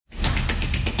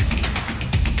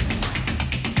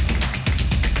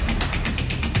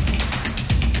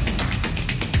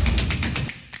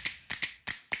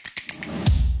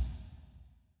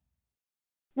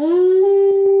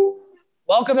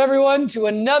Welcome everyone to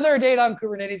another Data on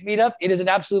Kubernetes meetup. It is an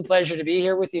absolute pleasure to be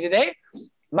here with you today.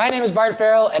 My name is Bart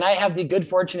Farrell, and I have the good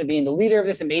fortune of being the leader of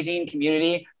this amazing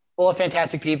community full of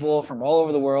fantastic people from all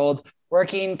over the world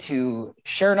working to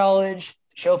share knowledge,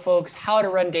 show folks how to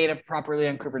run data properly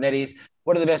on Kubernetes,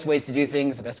 what are the best ways to do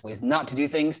things, the best ways not to do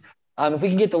things. If we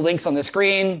can get the links on the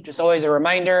screen, just always a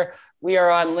reminder, we are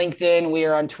on LinkedIn, we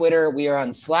are on Twitter, we are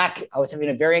on Slack. I was having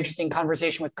a very interesting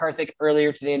conversation with Karthik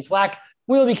earlier today in Slack.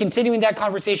 We'll be continuing that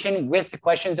conversation with the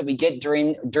questions that we get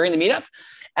during the meetup.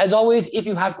 As always, if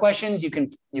you have questions, you can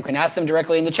ask them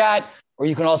directly in the chat, or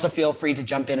you can also feel free to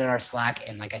jump in our Slack.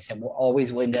 And like I said, we're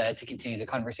always willing to continue the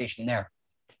conversation there.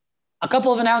 A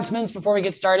couple of announcements before we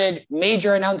get started.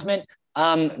 Major announcement.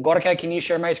 Gorka, can you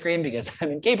share my screen because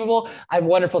I'm incapable? I have a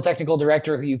wonderful technical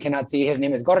director who you cannot see. His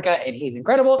name is Gorka and he's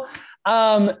incredible.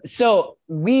 So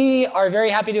we are very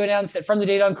happy to announce that from the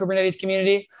Data on Kubernetes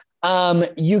community, can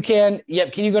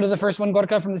you go to the first one,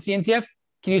 Gorka, from the CNCF?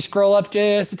 Can you scroll up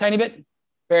just a tiny bit?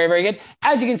 Very, very good.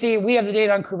 As you can see, we have the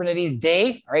Data on Kubernetes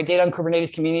Day, all right, Data on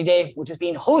Kubernetes Community Day, which is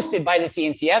being hosted by the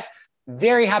CNCF.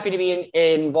 Very happy to be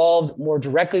involved more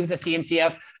directly with the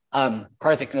CNCF.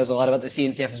 Karthik knows a lot about the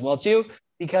CNCF as well too,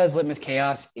 because Litmus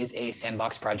Chaos is a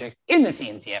sandbox project in the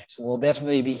CNCF. So we'll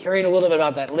definitely be hearing a little bit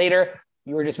about that later.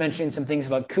 You were just mentioning some things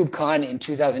about KubeCon in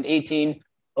 2018.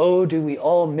 Oh, do we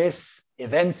all miss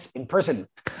events in person?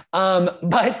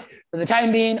 But for the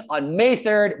time being, on May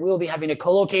 3rd, we will be having a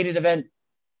co-located event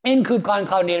in KubeCon,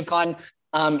 Cloud Native Con,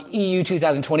 EU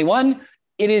 2021.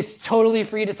 It is totally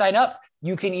free to sign up.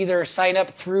 You can either sign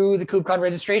up through the KubeCon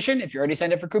registration if you're already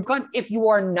signed up for KubeCon. If you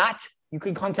are not, you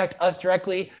can contact us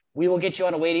directly. We will get you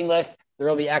on a waiting list. There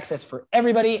will be access for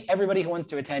everybody. Everybody who wants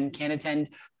to attend can attend.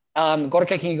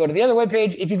 Gorka, can you go to the other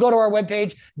webpage? If you go to our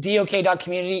webpage,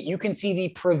 dok.community, you can see the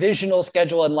provisional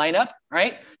schedule and lineup,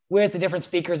 right? With the different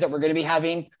speakers that we're going to be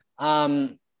having.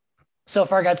 So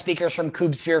far, I got speakers from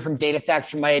KubeSphere, from DataStax,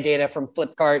 from Maya Data, from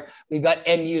Flipkart. We've got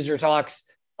end user talks.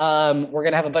 We're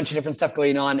going to have a bunch of different stuff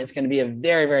going on. It's going to be a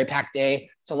very, very packed day.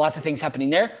 So lots of things happening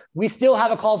there. We still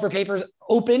have a call for papers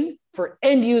open for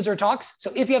end user talks.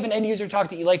 So if you have an end user talk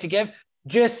that you'd like to give,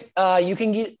 just you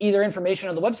can get either information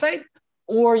on the website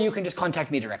or you can just contact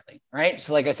me directly, right?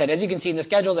 So like I said, as you can see in the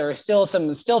schedule, there are still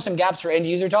some gaps for end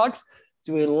user talks.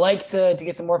 So we'd like to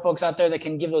get some more folks out there that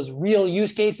can give those real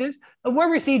use cases of where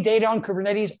we see data on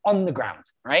Kubernetes on the ground,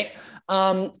 right?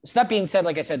 So that being said,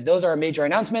 like I said, those are our major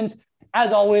announcements.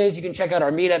 As always, you can check out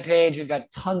our meetup page. We've got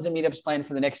tons of meetups planned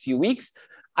for the next few weeks.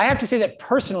 I have to say that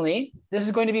personally, this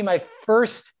is going to be my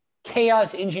first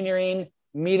chaos engineering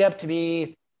meetup to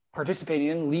be participating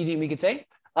in, leading, we could say.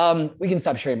 We can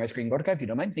stop sharing my screen, Gorka, if you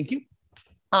don't mind. Thank you.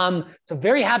 So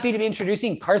very happy to be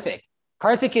introducing Karthik.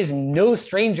 Karthik is no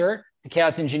stranger to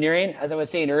chaos engineering. As I was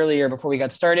saying earlier before we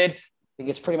got started, I think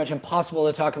it's pretty much impossible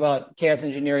to talk about chaos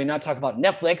engineering, not talk about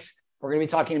Netflix. We're going to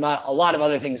be talking about a lot of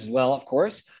other things as well, of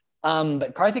course.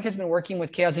 But Karthik has been working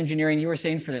with chaos engineering, you were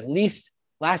saying, for at least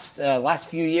last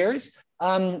few years.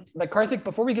 But Karthik,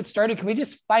 before we get started, can we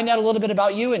just find out a little bit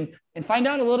about you and find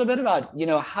out a little bit about,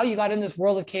 how you got in this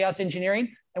world of chaos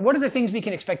engineering and what are the things we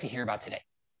can expect to hear about today?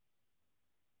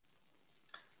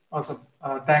 Awesome.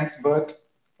 Thanks, Bert,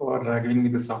 for giving me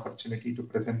this opportunity to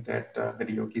present at the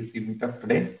DOKC meetup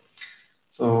today.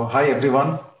 So hi,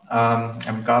 everyone.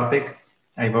 I'm Karthik.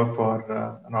 I work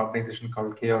for an organization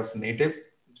called Chaos Native,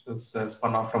 which was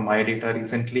spun off from Maya Data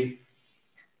recently.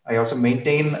 I also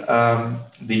maintain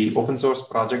the open source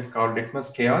project called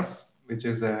Litmus Chaos, which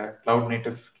is a cloud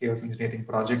native chaos engineering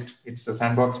project. It's a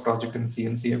sandbox project in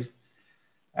CNCF.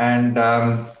 And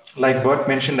like Bert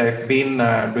mentioned, I've been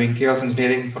doing chaos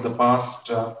engineering for the past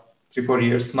 3-4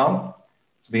 years now.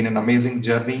 It's been an amazing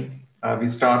journey. We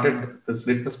started this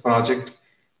Litmus project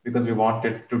because we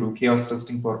wanted to do chaos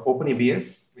testing for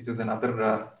OpenEBS, which is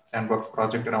another sandbox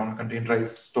project around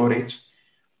containerized storage.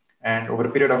 And over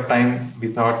a period of time,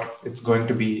 we thought it's going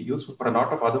to be useful for a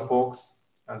lot of other folks,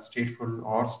 stateful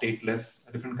or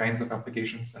stateless, different kinds of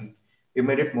applications. And we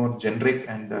made it more generic,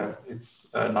 and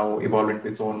it's now evolved into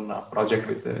its own project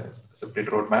with a separate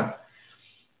roadmap.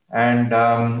 And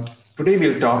today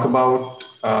we'll talk about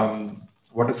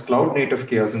what is cloud native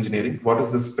chaos engineering. What is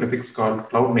this prefix called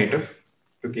cloud native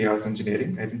to chaos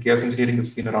engineering? I think chaos engineering has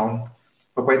been around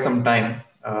for quite some time.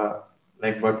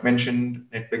 Like Bert mentioned,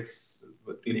 Netflix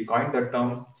really coined that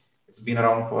term. It's been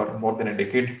around for more than a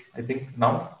decade, I think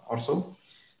now or so.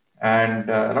 And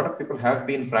a lot of people have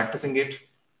been practicing it,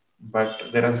 but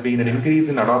there has been an increase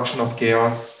in adoption of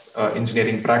chaos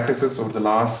engineering practices over the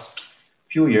last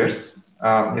few years,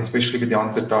 especially with the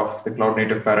onset of the cloud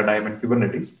native paradigm and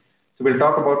Kubernetes. So we'll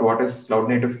talk about what is cloud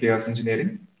native chaos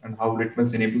engineering and how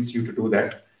Litmus enables you to do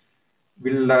that.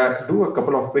 We'll do a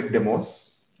couple of quick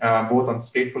demos, both on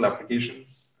stateful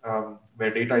applications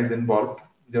where data is involved,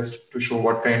 just to show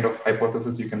what kind of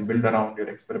hypothesis you can build around your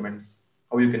experiments,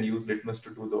 how you can use Litmus to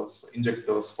do those, inject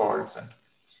those faults, and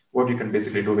what you can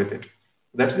basically do with it.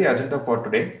 That's the agenda for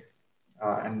today.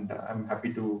 And I'm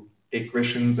happy to take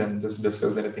questions and just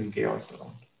discuss anything chaos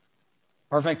around.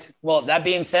 Perfect. Well, that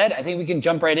being said, I think we can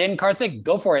jump right in. Karthik,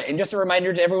 go for it. And just a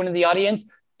reminder to everyone in the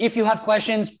audience, if you have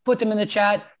questions, put them in the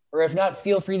chat, or if not,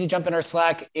 feel free to jump in our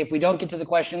Slack. If we don't get to the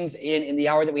questions in the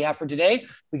hour that we have for today,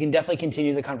 we can definitely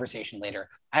continue the conversation later.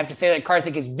 I have to say that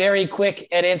Karthik is very quick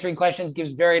at answering questions,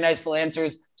 gives very nice full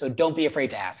answers, so don't be afraid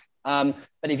to ask.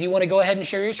 But if you want to go ahead and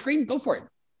share your screen, go for it.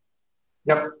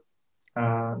 Yep.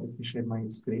 Let me share my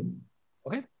screen.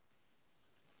 Okay.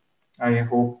 I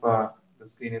hope the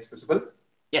screen is visible.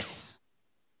 Yes.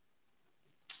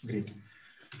 Great.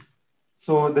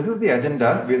 So this is the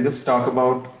agenda. We'll just talk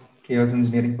about chaos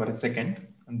engineering for a second,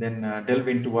 and then delve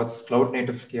into what's cloud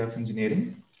native chaos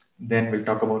engineering. Then we'll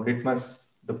talk about Litmus,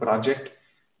 the project.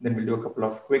 Then we'll do a couple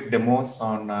of quick demos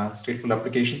on stateful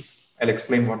applications. I'll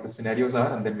explain what the scenarios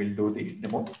are, and then we'll do the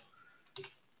demo.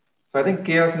 So I think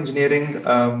chaos engineering,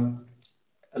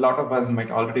 a lot of us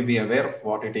might already be aware of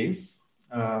what it is.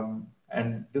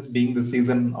 And this being the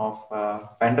season of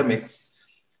pandemics,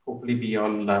 hopefully we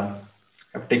all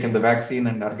have taken the vaccine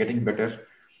and are getting better.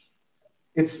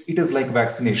 It is like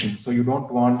vaccination. So you don't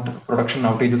want production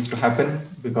outages to happen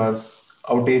because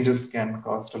outages can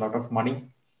cost a lot of money.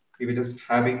 We were just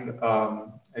having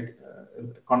a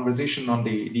conversation on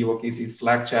the DOKC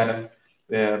Slack channel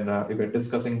where we were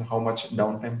discussing how much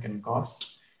downtime can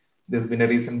cost. There's been a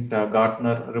recent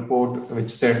Gartner report which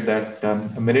said that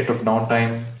a minute of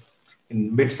downtime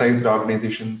in mid-sized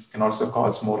organizations can also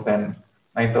cost more than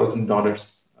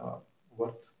 $9,000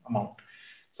 worth amount.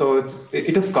 So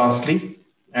it is costly,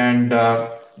 and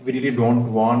we really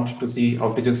don't want to see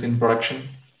outages in production.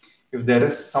 If there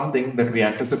is something that we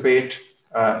anticipate,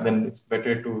 then it's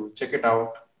better to check it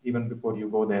out even before you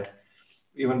go there,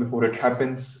 even before it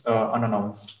happens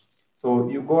unannounced. So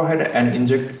you go ahead and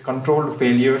inject controlled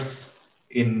failures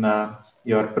in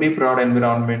your pre-prod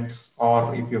environments,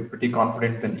 or if you're pretty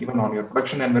confident, then even on your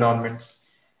production environments,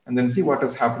 and then see what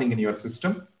is happening in your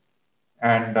system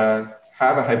and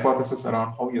have a hypothesis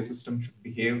around how your system should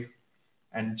behave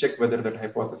and check whether that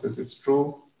hypothesis is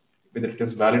true, whether it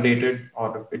is validated,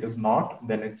 or if it is not,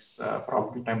 then it's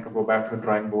probably time to go back to the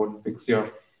drawing board and fix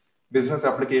your business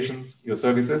applications, your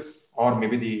services, or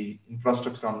maybe the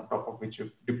infrastructure on top of which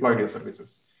you've deployed your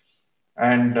services.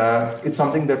 And it's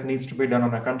something that needs to be done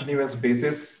on a continuous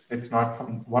basis. It's not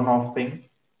some one-off thing.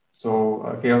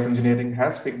 So chaos engineering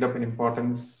has picked up in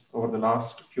importance over the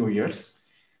last few years.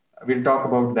 We'll talk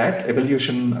about that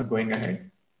evolution going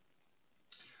ahead.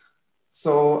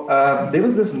 So there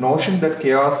was this notion that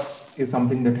chaos is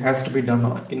something that has to be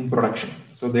done in production.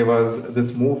 So there was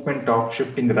this movement of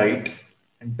shifting right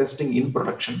and testing in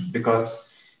production, because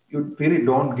you really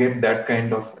don't get that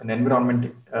kind of an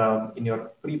environment in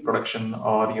your pre-production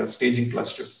or your staging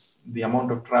clusters. The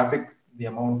amount of traffic, the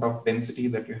amount of density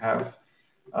that you have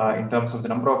in terms of the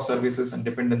number of services and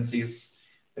dependencies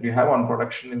that you have on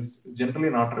production is generally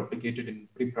not replicated in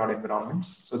pre-prod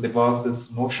environments. So there was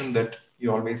this notion that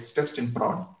you always test in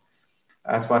prod.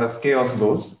 As far as chaos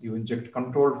goes, you inject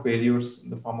controlled failures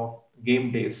in the form of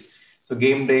game days. So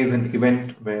game day is an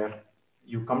event where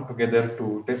you come together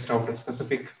to test out a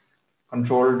specific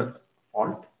controlled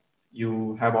fault.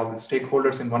 You have all the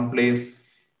stakeholders in one place.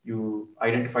 You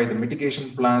identify the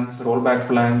mitigation plans, rollback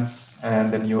plans,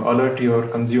 and then you alert your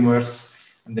consumers.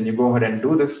 And then you go ahead and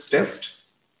do this test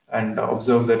and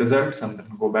observe the results and then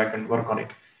go back and work on it.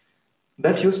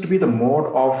 That used to be the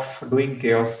mode of doing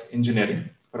chaos engineering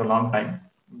for a long time.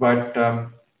 But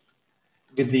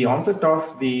with the onset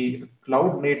of the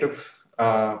cloud native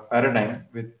paradigm,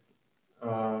 with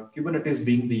Kubernetes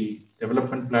being the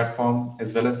development platform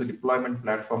as well as the deployment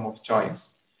platform of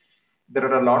choice, there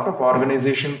are a lot of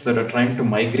organizations that are trying to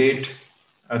migrate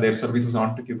their services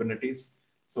onto Kubernetes.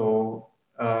 So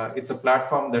it's a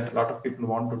platform that a lot of people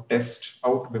want to test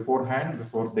out beforehand,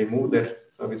 before they move their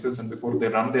services and before they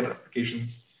run their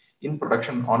applications in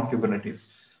production on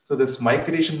Kubernetes. So this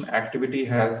migration activity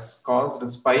has caused a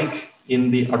spike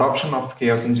in the adoption of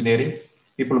chaos engineering.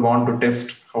 People want to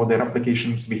test how their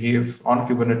applications behave on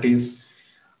Kubernetes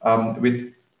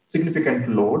with significant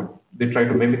load. They try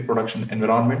to mimic production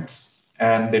environments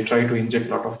and they try to inject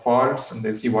a lot of faults and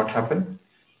they see what happens.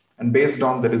 And based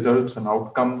on the results and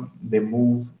outcome, they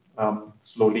move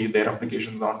slowly their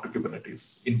applications onto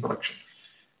Kubernetes in production.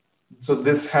 So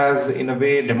this has, in a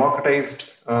way,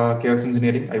 democratized chaos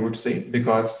engineering, I would say,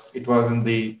 because it was in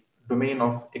the domain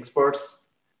of experts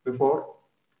before,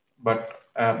 but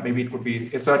maybe it could be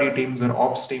SRE teams or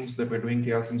ops teams that were doing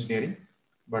chaos engineering.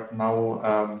 But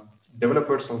now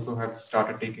developers also have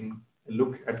started taking a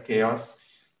look at chaos.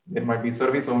 There might be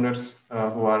service owners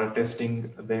who are testing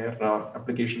their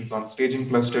applications on staging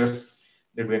clusters.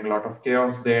 They're doing a lot of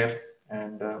chaos there.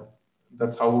 And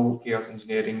that's how chaos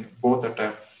engineering, both at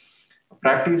a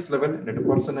practice level and at a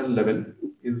personal level,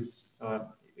 is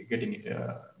getting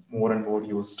more and more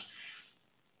used.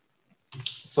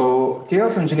 So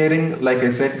chaos engineering, like I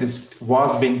said,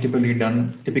 was being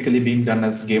typically being done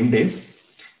as game days.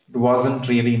 It wasn't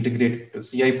really integrated to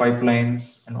CI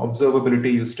pipelines, and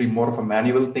observability used to be more of a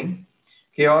manual thing.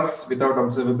 Chaos without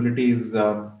observability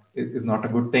is not a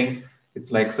good thing.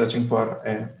 It's like searching for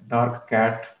a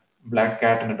black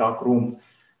cat in a dark room.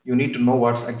 You need to know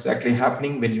what's exactly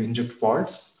happening when you inject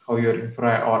faults, how your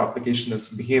infra or application is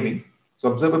behaving.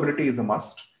 So observability is a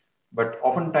must. But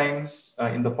oftentimes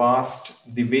in the past,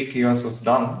 the way chaos was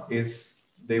done is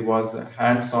there was a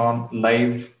hands-on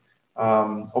live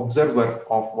observer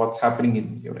of what's happening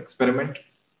in your experiment,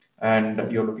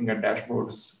 and you're looking at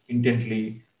dashboards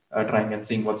intently, trying and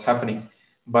seeing what's happening.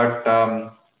 But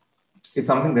it's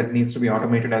something that needs to be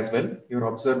automated as well. Your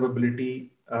observability,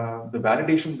 the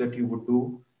validation that you would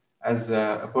do as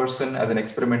a person, as an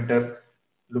experimenter,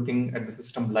 looking at the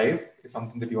system live, is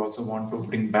something that you also want to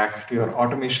bring back to your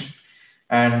automation.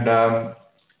 And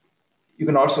you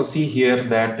can also see here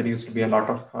that there used to be a lot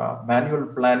of manual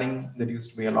planning. There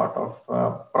used to be a lot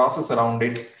of process around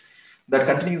it. That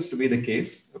continues to be the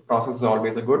case. The process is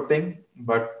always a good thing,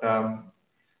 but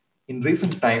in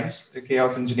recent times,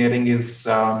 chaos engineering is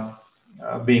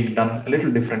being done a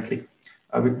little differently.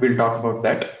 We'll talk about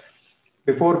that.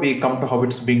 Before we come to how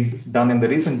it's being done in the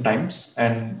recent times,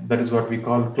 and that is what we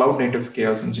call cloud native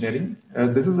chaos engineering.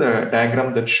 This is a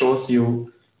diagram that shows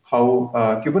you how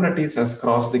Kubernetes has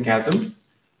crossed the chasm.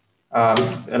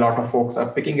 A lot of folks are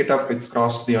picking it up. It's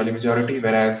crossed the early majority,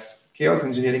 whereas chaos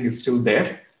engineering is still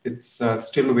there. It's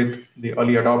still with the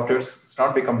early adopters. It's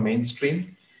not become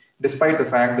mainstream, despite the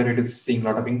fact that it is seeing a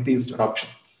lot of increased adoption.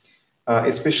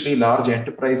 Especially large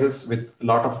enterprises with a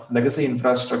lot of legacy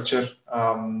infrastructure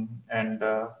and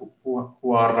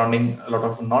who are running a lot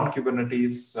of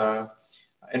non-Kubernetes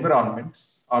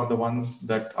environments are the ones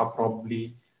that are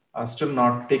probably still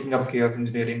not taking up chaos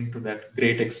engineering to that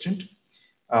great extent.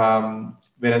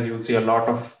 Whereas you'll see a lot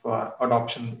of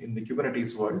adoption in the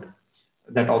Kubernetes world.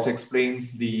 That also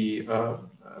explains the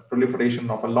proliferation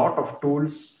of a lot of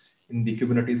tools in the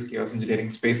Kubernetes chaos engineering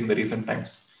space in the recent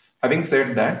times. Having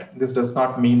said that, this does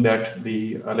not mean that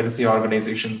the legacy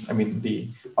organizations, the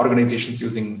organizations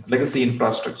using legacy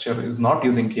infrastructure is not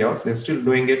using chaos. They're still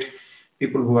doing it.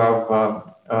 People who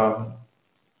have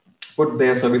put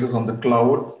their services on the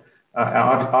cloud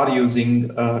are using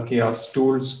chaos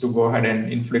tools to go ahead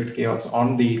and inflict chaos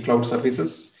on the cloud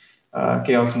services.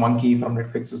 Chaos Monkey from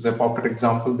Netflix is a popular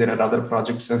example. There are other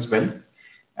projects as well.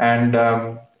 And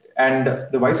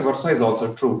the vice versa is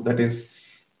also true. That is,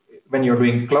 when you're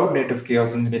doing cloud native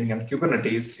chaos engineering and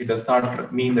Kubernetes, it does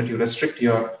not mean that you restrict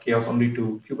your chaos only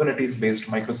to Kubernetes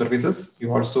based microservices.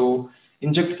 You also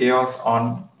inject chaos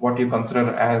on what you consider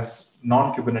as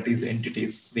non-Kubernetes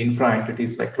entities, the infra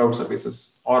entities like cloud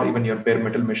services, or even your bare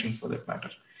metal machines for that matter.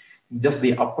 Just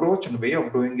the approach and way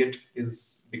of doing it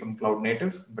is become cloud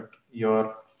native, but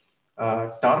your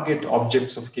target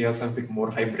objects of chaos have become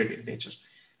more hybrid in nature.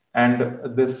 And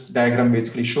this diagram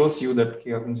basically shows you that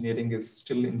chaos engineering is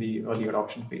still in the early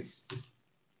adoption phase.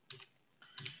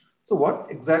 So what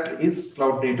exactly is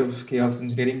cloud native chaos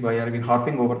engineering? Why are we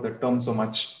harping over the term so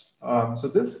much? So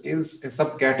this is a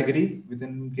subcategory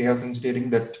within chaos engineering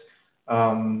that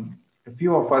a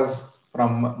few of us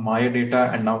from Maya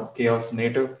Data and now Chaos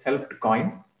Native helped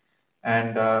coin.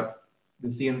 And the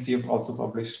CNCF also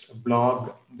published a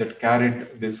blog that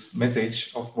carried this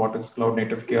message of what is cloud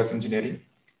native chaos engineering.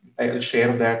 I'll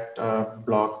share that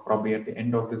blog probably at the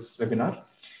end of this webinar.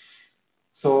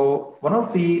 So one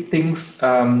of the things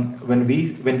when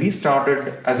we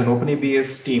started as an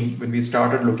OpenEBS team, when we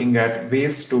started looking at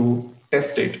ways to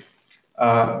test it,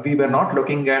 we were not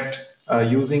looking at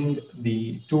using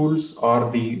the tools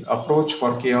or the approach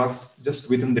for chaos just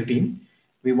within the team.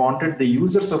 We wanted the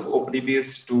users of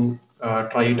OpenEBS to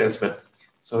try it as well.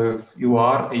 So if you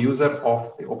are a user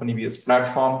of the OpenEBS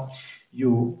platform,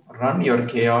 you run your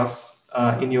chaos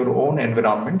in your own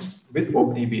environments with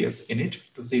OpenEBS in it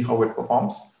to see how it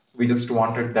performs. So we just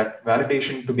wanted that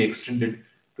validation to be extended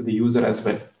to the user as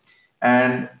well.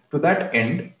 And to that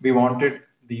end, we wanted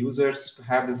the users to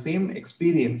have the same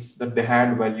experience that they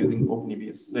had while using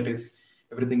OpenEBS. That is,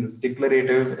 everything is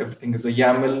declarative, everything is a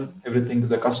YAML, everything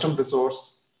is a custom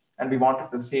resource, and we wanted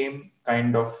the same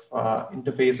kind of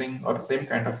interfacing or the same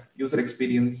kind of user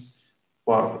experience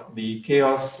for the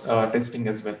chaos testing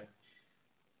as well.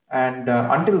 And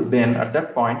until then, at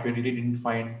that point, we really didn't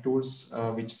find tools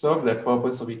which serve that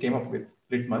purpose. So we came up with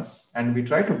Litmus, and we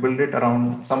tried to build it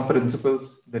around some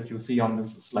principles that you see on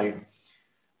this slide.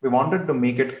 We wanted to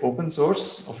make it open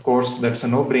source. Of course, that's a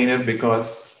no-brainer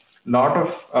because a lot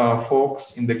of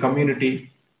folks in the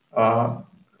community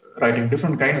writing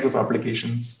different kinds of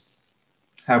applications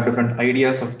have different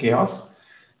ideas of chaos.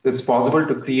 So it's possible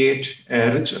to create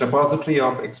a rich repository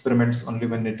of experiments only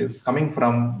when it is coming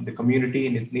from the community,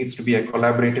 and it needs to be a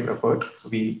collaborative effort. So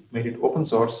we made it open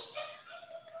source.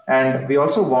 And we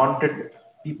also wanted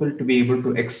people to be able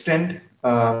to extend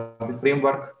the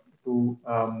framework to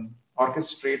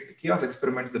orchestrate the chaos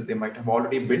experiments that they might have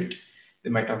already built. They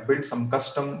might have built some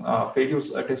custom failure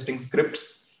testing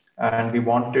scripts. And we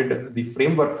wanted the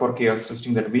framework for chaos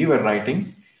testing that we were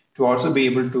writing to also be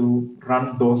able to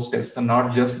run those tests and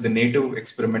not just the native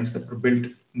experiments that were built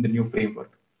in the new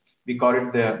framework. We call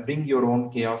it the bring your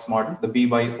own chaos model, the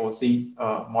BYOC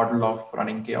model of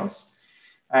running chaos.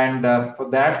 And for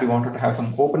that, we wanted to have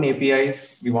some open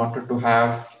APIs. We wanted to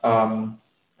have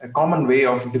a common way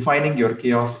of defining your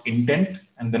chaos intent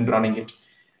and then running it.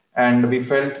 And we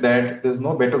felt that there's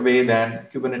no better way than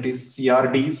Kubernetes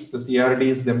CRDs. The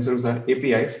CRDs themselves are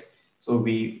APIs. So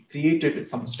we created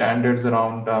some standards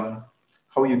around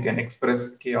how you can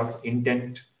express chaos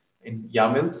intent in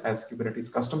YAMLs as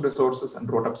Kubernetes custom resources, and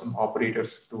wrote up some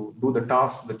operators to do the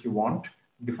task that you want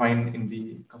defined in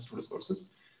the custom resources.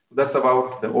 So that's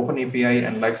about the open API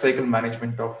and lifecycle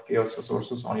management of chaos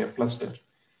resources on your cluster.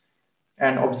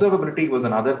 And observability was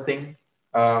another thing.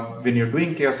 When you're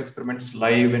doing chaos experiments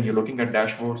live and you're looking at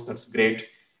dashboards, that's great.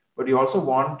 But you also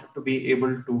want to be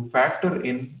able to factor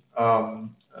in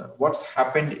what's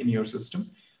happened in your system.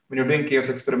 When you're doing chaos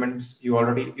experiments, you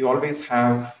always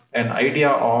have an idea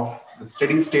of the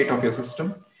steady state of your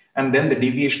system, and then the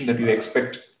deviation that you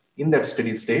expect in that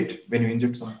steady state when you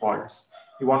inject some faults.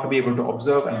 You want to be able to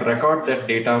observe and record that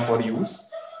data for use.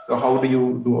 So how do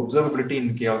you do observability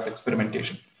in chaos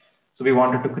experimentation? So we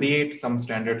wanted to create some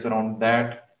standards around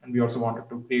that, and we also wanted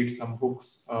to create some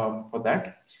hooks for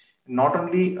that. Not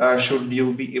only should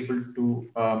you be able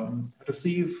to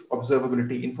receive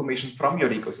observability information from your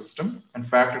ecosystem and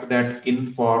factor that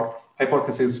in for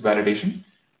hypothesis validation,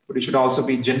 but you should also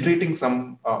be generating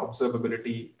some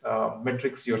observability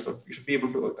metrics yourself. You should be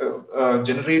able to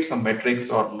generate some metrics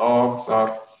or logs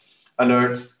or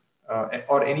alerts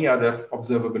or any other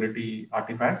observability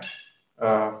artifact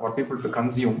for people to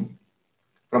consume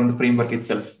from the framework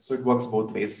itself. So it works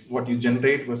both ways, what you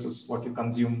generate versus what you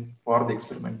consume for the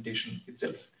experimentation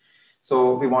itself.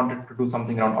 So we wanted to do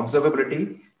something around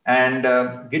observability, and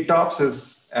GitOps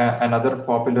is another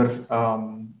popular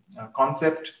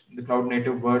concept in the cloud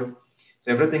native world.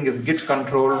 So everything is Git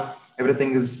control,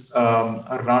 everything is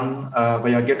run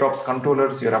via GitOps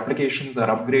controllers. Your applications are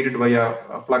upgraded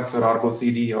via Flux or Argo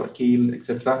CD or Keel,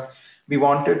 etc. We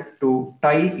wanted to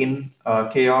tie in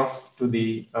chaos to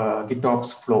the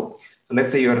GitOps flow. So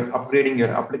let's say you're upgrading your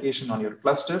application on your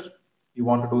cluster. You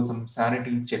want to do some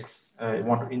sanity checks. You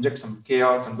want to inject some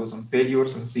chaos and do some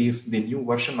failures and see if the new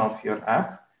version of your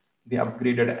app, the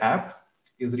upgraded app,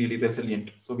 is really resilient.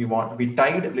 So we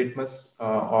tied Litmus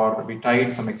or we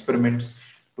tied some experiments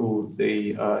to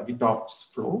the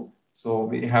GitOps flow. So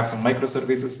we have some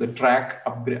microservices that track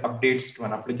updates to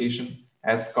an application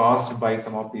as caused by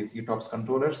some of these GitOps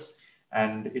controllers,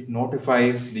 and it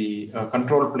notifies the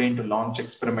control plane to launch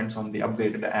experiments on the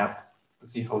upgraded app to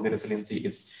see how the resiliency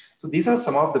is. So these are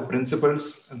some of the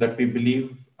principles that we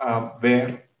believe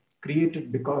were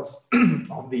created because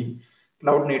of the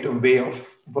cloud native way of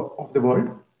the world,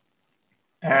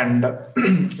 and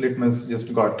Litmus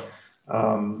just got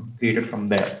created from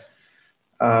there.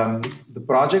 The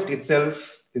project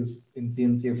itself is in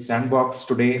CNCF Sandbox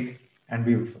today, and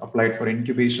we've applied for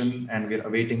incubation, and we're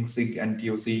awaiting SIG and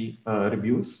TOC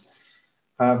reviews.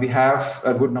 We have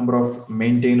a good number of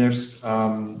maintainers,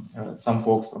 some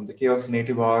folks from the Chaos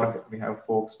Native org, we have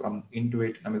folks from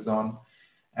Intuit, Amazon,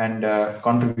 and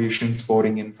contributions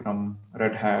pouring in from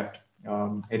Red Hat,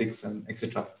 Ericsson,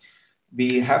 etc.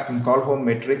 We have some call home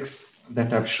metrics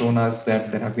that have shown us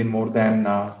that there have been more than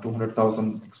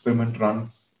 200,000 experiment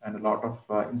runs and a lot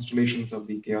of installations of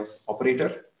the Chaos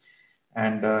operator.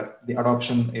 And the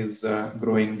adoption is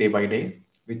growing day by day,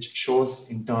 which shows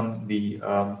in turn the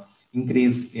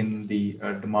increase in the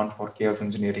demand for chaos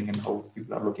engineering and how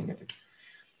people are looking at it.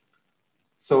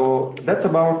 So that's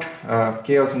about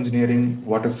chaos engineering,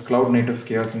 what is cloud native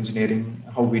chaos engineering,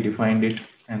 how we defined it,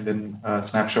 and then a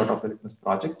snapshot of the Litmus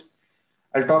project.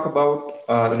 I'll talk about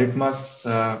the Litmus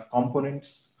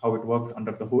components, how it works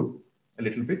under the hood a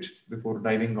little bit before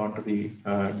diving onto the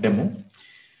demo.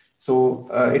 So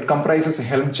it comprises a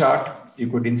Helm chart. You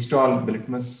could install the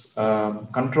Litmus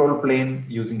control plane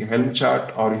using a Helm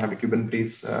chart, or you have a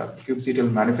Kubernetes kubectl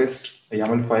manifest, a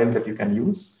YAML file that you can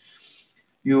use.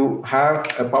 You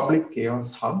have a public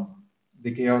chaos hub.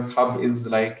 The chaos hub is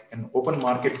like an open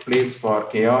marketplace for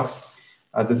chaos.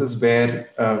 This is where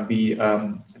we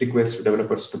request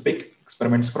developers to pick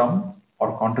experiments from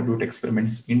or contribute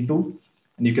experiments into.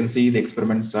 And you can see the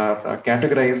experiments are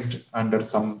categorized under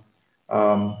some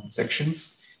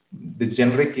sections. The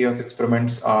generic chaos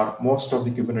experiments are most of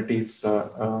the Kubernetes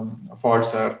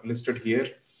faults are listed here.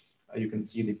 You can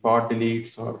see the pod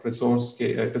deletes or resource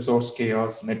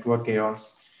chaos, network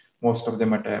chaos, most of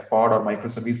them at a pod or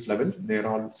microservice level. They're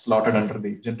all slotted under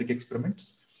the generic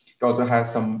experiments. It also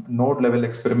has some node level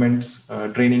experiments,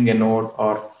 draining a node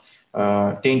or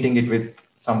tainting it with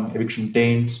some eviction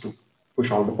taints to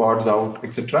push all the pods out,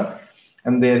 etc.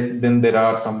 And then there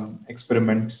are some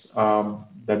experiments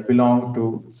that belong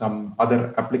to some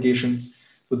other applications.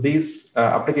 So these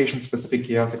application-specific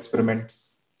chaos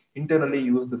experiments internally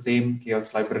use the same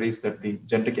chaos libraries that the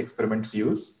generic experiments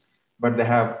use, but they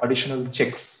have additional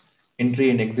checks, entry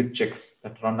and exit checks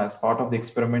that run as part of the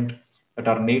experiment that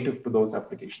are native to those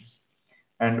applications.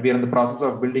 And we are in the process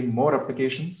of building more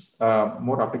applications,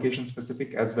 more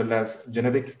application-specific as well as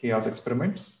generic chaos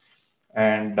experiments.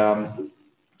 And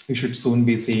you should soon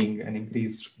be seeing an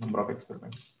increased number of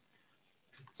experiments.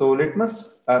 So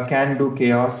Litmus can do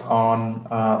chaos on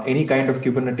any kind of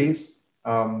Kubernetes,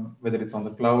 whether it's on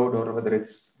the cloud or whether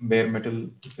it's bare metal,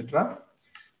 etc.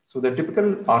 So the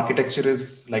typical architecture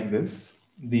is like this.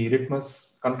 The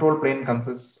Litmus control plane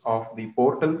consists of the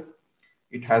portal.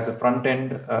 It has a front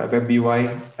end, web UI,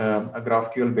 a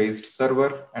GraphQL based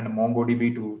server, and a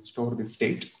MongoDB to store the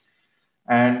state.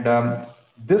 And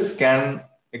this can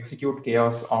execute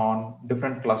chaos on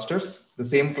different clusters, the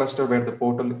same cluster where the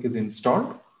portal is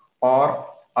installed, or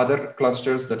other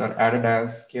clusters that are added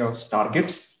as chaos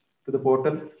targets to the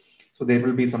portal. So there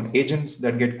will be some agents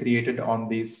that get created on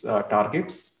these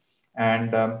targets.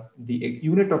 And the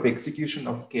unit of execution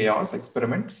of chaos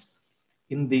experiments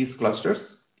in these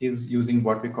clusters is using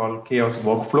what we call chaos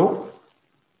workflow.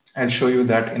 I'll show you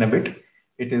that in a bit.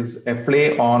 It is a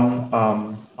play on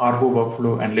Argo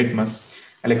workflow and Litmus.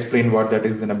 I'll explain what that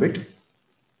is in a bit.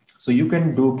 So you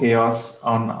can do chaos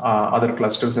on other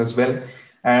clusters as well.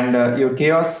 And your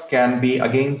chaos can be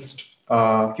against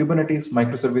Kubernetes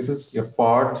microservices, your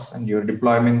pods and your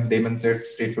deployments, daemon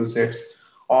sets, stateful sets,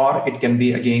 or it can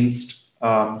be against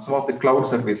some of the cloud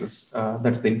services.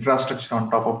 That's the infrastructure on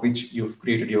top of which you've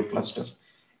created your cluster.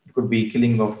 It could be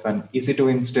killing of an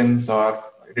EC2 instance or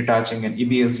detaching an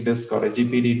EBS disk or a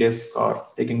GPD disk or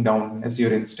taking down an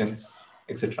Azure instance,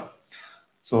 etc.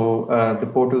 So the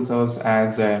portal serves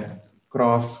as a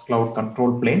cross cloud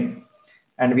control plane.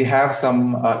 And we have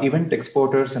some event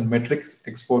exporters and metrics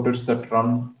exporters that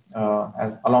run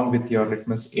along with your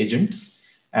Litmus agents.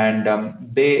 And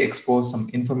they expose some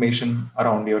information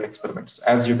around your experiments.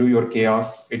 As you do your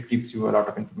chaos, it gives you a lot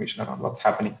of information around what's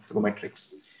happening through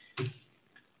metrics.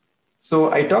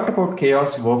 So I talked about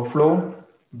chaos workflow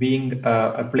being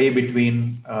a play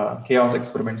between chaos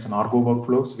experiments and Argo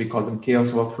workflows. We call them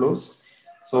chaos workflows.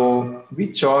 So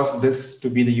we chose this to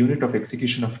be the unit of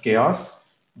execution of chaos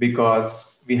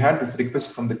because we had this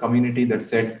request from the community that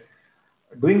said,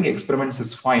 doing experiments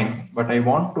is fine, but I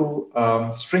want to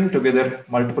string together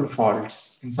multiple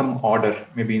faults in some order,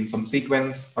 maybe in some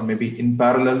sequence or maybe in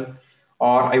parallel,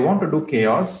 or I want to do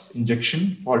chaos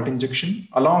injection, fault injection,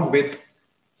 along with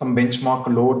some benchmark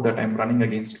load that I'm running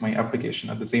against my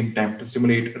application at the same time to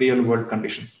simulate real world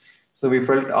conditions. So we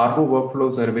felt Argo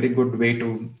workflows are a very good way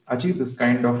to achieve this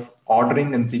kind of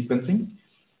ordering and sequencing.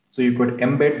 So you could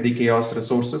embed the chaos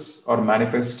resources or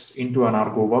manifests into an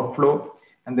Argo workflow.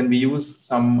 And then we use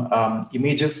some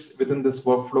images within this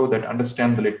workflow that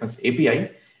understand the Litmus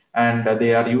API. And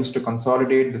they are used to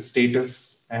consolidate the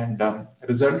status and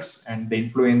results, and they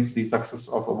influence the success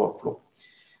of a workflow.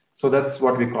 So that's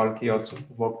what we call chaos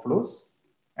workflows.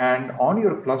 And on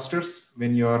your clusters,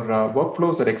 when your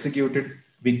workflows are executed,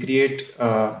 we create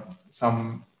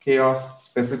some chaos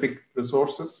specific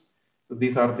resources. So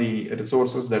these are the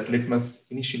resources that Litmus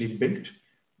initially built,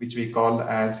 which we call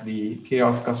as the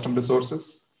chaos custom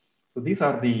resources. So these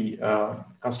are the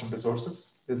custom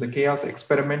resources. There's a chaos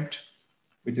experiment,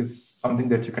 which is something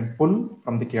that you can pull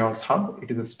from the chaos hub.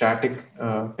 It is a static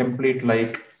template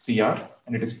like CR,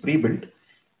 and it is pre-built.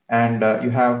 And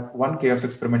you have one chaos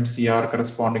experiment CR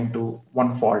corresponding to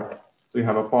one fault. So you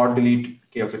have a pod delete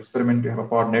chaos experiment, you have a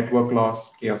pod network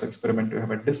loss chaos experiment, you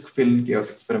have a disk fill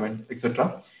chaos experiment,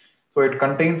 etc. So it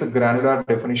contains a granular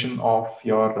definition of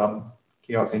your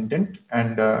chaos intent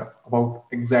and about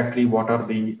exactly what are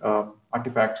the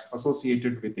artifacts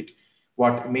associated with it,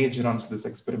 what image runs this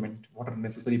experiment, what are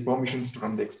necessary permissions to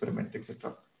run the experiment,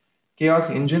 etc. Chaos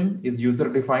engine is user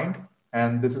defined,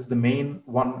 and this is the main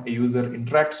one a user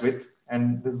interacts with.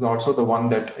 And this is also the one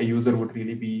that a user would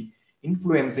really be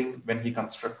influencing when he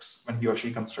or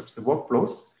she constructs the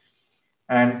workflows.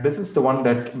 And this is the one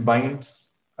that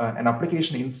binds an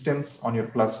application instance on your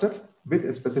cluster with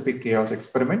a specific chaos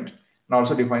experiment and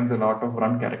also defines a lot of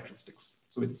run characteristics.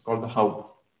 So it's called the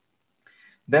how.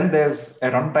 Then there's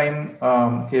a runtime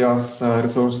chaos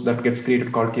resource that gets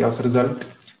created called chaos result,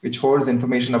 which holds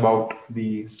information about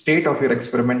the state of your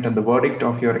experiment and the verdict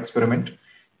of your experiment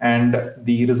and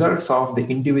the results of the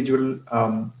individual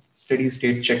steady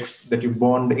state checks that you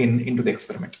burned into the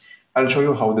experiment. I'll show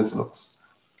you how this looks.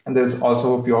 And there's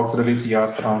also a few auxiliary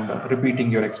CRs around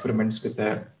repeating your experiments with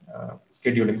a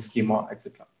scheduling schema,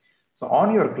 etc. So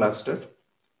on your cluster,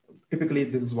 typically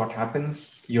this is what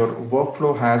happens. Your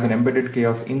workflow has an embedded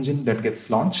chaos engine that gets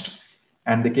launched,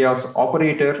 and the chaos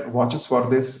operator watches for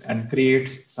this and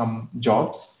creates some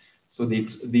jobs. So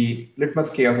the Litmus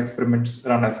chaos experiments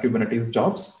run as Kubernetes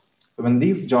jobs. So when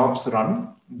these jobs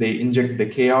run, they inject the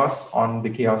chaos on the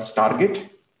chaos target.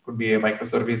 It could be a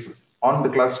microservice on the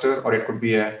cluster, or it could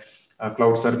be a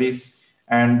cloud service,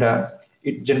 and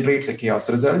it generates a chaos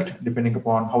result depending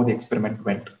upon how the experiment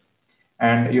went.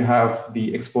 And you have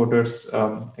the exporters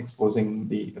exposing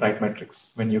the right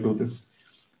metrics when you do this.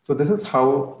 So this is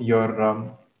how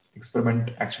your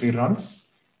experiment actually runs.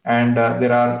 And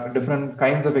there are different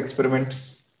kinds of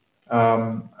experiments.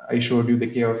 I showed you the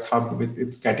Chaos Hub with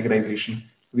its categorization.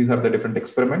 These are the different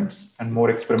experiments, and more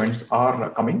experiments are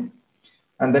coming.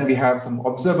 And then we have some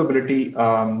observability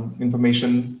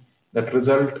information that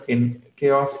result in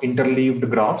chaos interleaved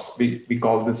graphs. We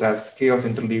call this as chaos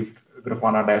interleaved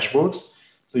Grafana dashboards.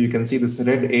 So you can see this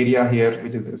red area here,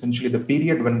 which is essentially the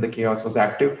period when the chaos was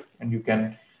active. And you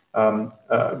can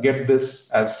get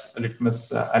this as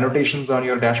Litmus annotations on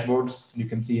your dashboards. You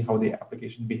can see how the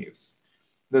application behaves.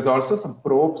 There's also some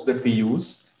probes that we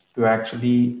use to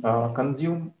actually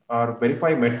consume or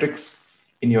verify metrics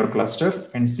in your cluster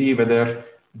and see whether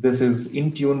this is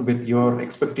in tune with your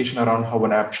expectation around how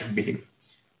an app should behave.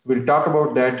 We'll talk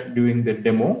about that during the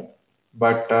demo,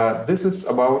 but this is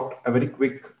about a very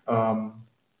quick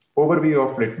overview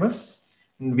of Litmus.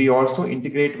 And we also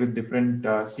integrate with different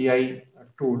CI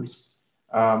tools,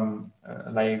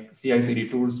 like CI/CD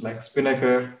tools like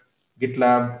Spinnaker,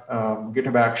 GitLab,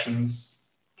 GitHub Actions,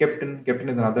 Keptn. Keptn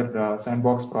is another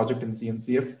sandbox project in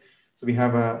CNCF. So we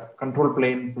have a control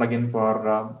plane plugin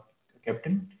for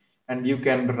Keptn, and you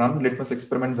can run Litmus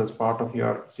experiments as part of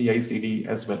your CI/CD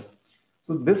as well.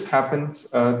 So this happens,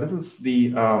 this is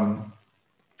the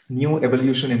new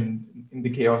evolution in the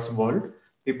chaos world.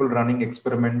 People running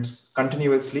experiments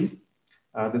continuously.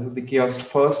 This is the chaos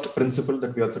first principle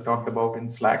that we also talked about in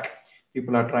Slack.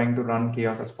 People are trying to run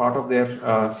chaos as part of their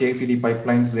CI/CD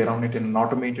pipelines. They run it in an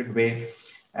automated way,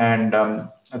 and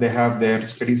they have their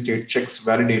steady state checks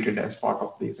validated as part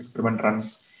of these experiment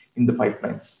runs in the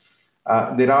pipelines.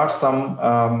 There are some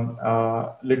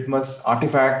Litmus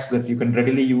artifacts that you can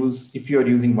readily use if you're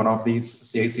using one of these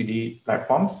CI/CD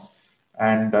platforms,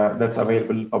 and that's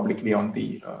available publicly on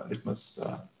the Litmus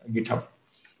GitHub.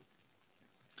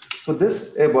 So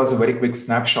this was a very quick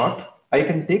snapshot. I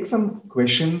can take some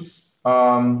questions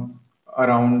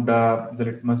around the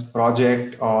Litmus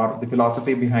project or the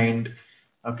philosophy behind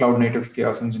cloud native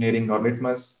chaos engineering or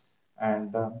Litmus,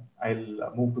 and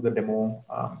I'll move to the demo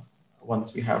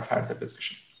once we have had the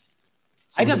discussion.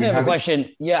 So I definitely have a question.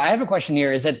 Yeah, I have a question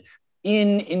here. Is that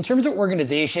in terms of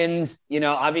organizations,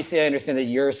 obviously I understand that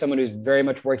you're someone who's very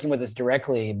much working with this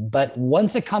directly, but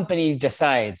once a company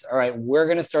decides, all right, we're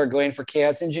going to start going for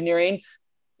chaos engineering,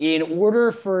 in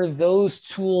order for those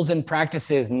tools and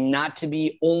practices not to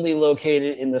be only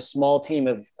located in the small team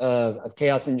of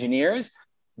chaos engineers,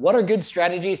 what are good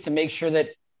strategies to make sure that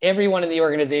everyone in the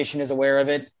organization is aware of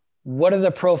it? What are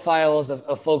the profiles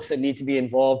of folks that need to be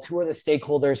involved? Who are the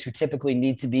stakeholders who typically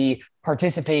need to be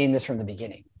participating in this from the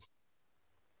beginning?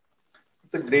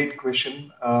 It's a great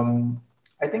question.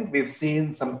 I think we've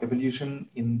seen some evolution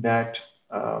in that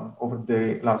over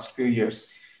the last few years.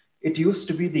 It used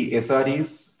to be the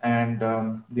SREs and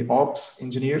the ops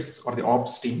engineers or the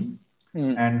ops team.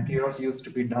 And chaos used to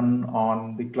be done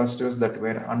on the clusters that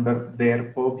were under their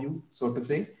purview, so to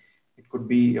say. It could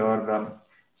be your,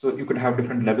 so you could have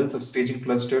different levels of staging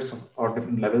clusters or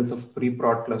different levels of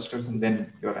pre-prod clusters and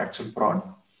then your actual prod.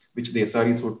 which the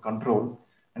SREs would control.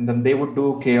 And then they would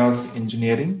do chaos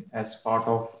engineering as part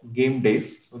of game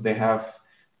days. So they have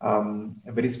a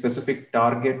very specific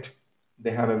target.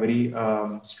 They have a very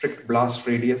strict blast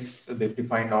radius. They've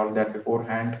defined all that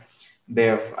beforehand. They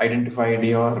have identified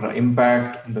your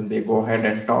impact, and then they go ahead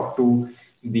and talk to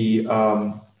the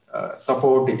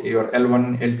support, your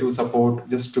L1, L2 support,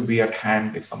 just to be at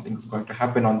hand if something is going to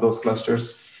happen on those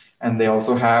clusters. And they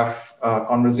also have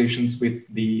conversations with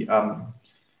the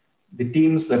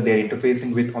teams that they're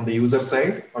interfacing with on the user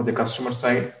side or the customer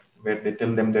side, where they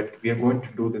tell them that we are going to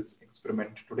do this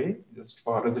experiment today just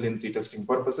for resiliency testing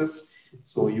purposes.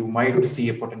 So you might see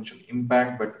a potential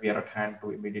impact, but we are at hand to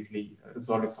immediately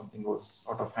resolve if something goes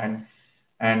out of hand.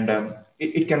 And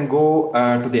it can go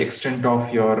to the extent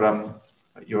of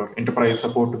your enterprise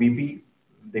support VP.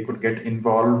 They could get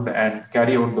involved and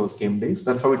carry out those game days.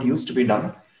 That's how it used to be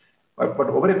done. But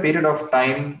over a period of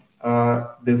time,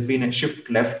 there's been a shift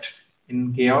left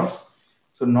in chaos.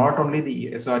 So not only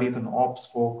the SREs and ops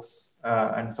folks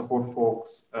and support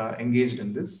folks engaged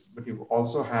in this, but you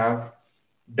also have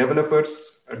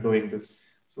developers doing this.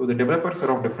 So the developers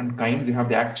are of different kinds. You have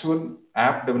the actual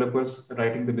app developers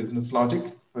writing the business logic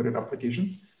for your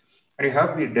applications. And you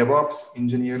have the DevOps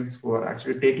engineers who are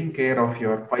actually taking care of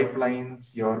your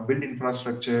pipelines, your build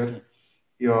infrastructure,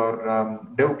 your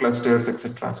dev clusters,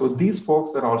 etc. So these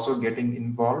folks are also getting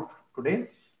involved today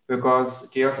because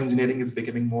chaos engineering is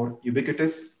becoming more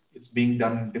ubiquitous. It's being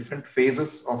done in different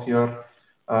phases of your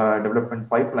development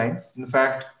pipelines. In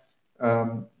fact,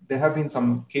 there have been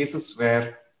some cases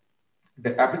where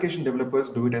the application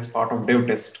developers do it as part of dev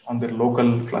test on their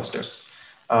local clusters.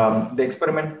 The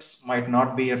experiments might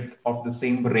not be of the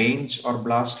same range or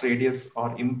blast radius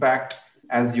or impact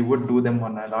as you would do them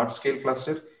on a large scale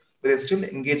cluster, but they're still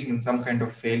engaging in some kind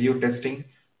of failure testing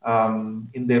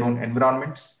in their own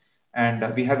environments.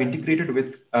 And we have integrated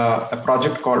with a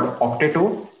project called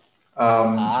Octeto,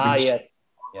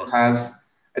 which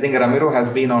has, I think Ramiro has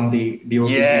been on the DOKC.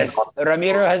 Yes,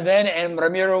 Ramiro has been, and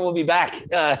Ramiro will be back.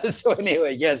 So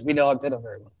anyway, yes, we know Octeto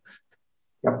very well.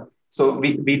 Yep. So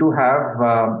we do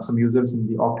have some users in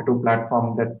the Octeto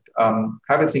platform that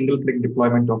have a single-click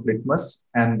deployment of Litmus,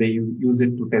 and they use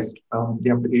it to test the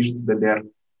applications that they are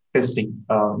testing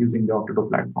using the Octeto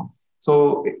platform.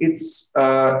 So it's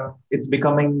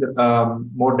becoming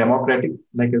more democratic.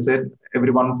 Like I said,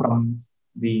 everyone from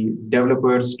the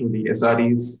developers to the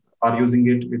SREs are using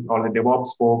it, with all the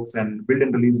DevOps folks and build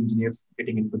and release engineers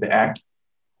getting into the act.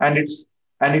 And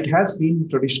it has been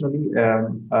traditionally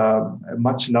a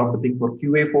much loved thing for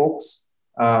QA folks.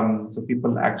 So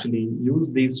people actually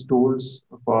use these tools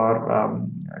for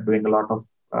doing a lot of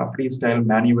freestyle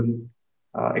manual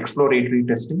exploratory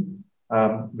testing,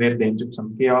 where they inject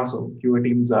some chaos. So QA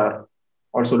teams are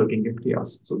also looking at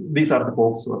chaos. So these are the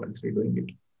folks who are actually doing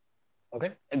it.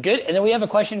 Okay, good. And then we have a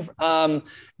question.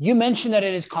 You mentioned that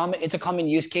it's a common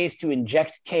use case to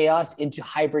inject chaos into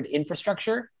hybrid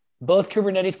infrastructure, both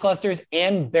Kubernetes clusters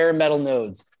and bare metal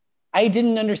nodes. I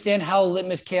didn't understand how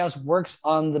Litmus Chaos works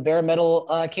on the bare metal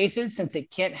cases, since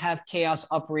it can't have chaos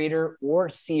operator or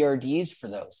CRDs for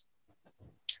those.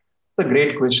 It's a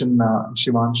great question,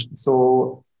 Shivansh.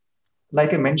 So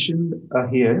like I mentioned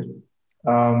here,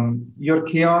 your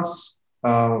chaos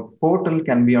portal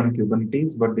can be on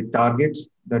Kubernetes, but the targets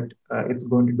that it's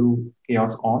going to do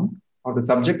chaos on, or the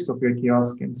subjects of your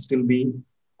chaos, can still be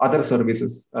other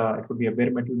services. It could be a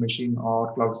bare metal machine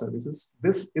or cloud services.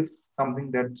 This is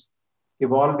something that's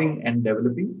evolving and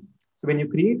developing. So when you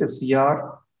create a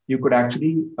CR, you could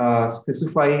actually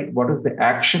specify what is the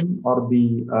action or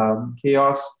the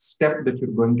chaos step that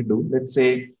you're going to do. Let's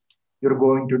say you're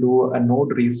going to do a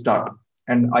node restart,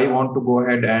 and I want to go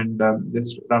ahead and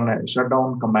just run a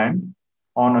shutdown command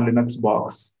on a Linux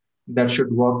box. That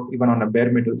should work even on a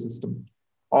bare metal system.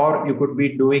 Or you could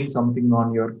be doing something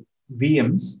on your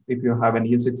VMs. If you have an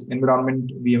ESX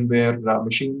environment, VMware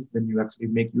machines, then you actually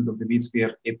make use of the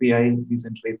vSphere API,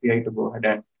 vCenter API, to go ahead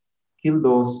and kill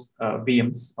those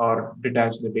VMs or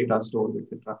detach the data stores,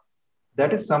 etc.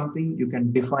 That is something you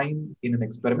can define in an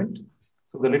experiment.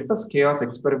 So the Litmus Chaos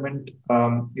experiment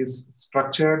is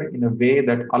structured in a way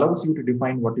that allows you to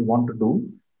define what you want to do.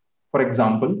 For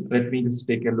example, let me just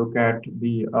take a look at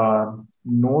the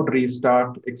node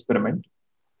restart experiment.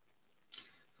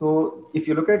 So if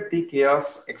you look at the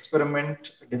chaos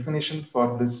experiment definition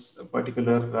for this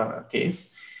particular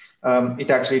case,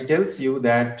 it actually tells you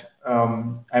that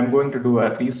I'm going to do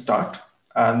a restart,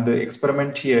 and the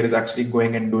experiment here is actually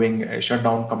going and doing a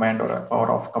shutdown command or a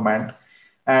power off command.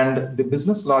 And the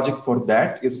business logic for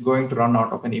that is going to run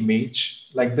out of an image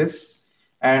like this.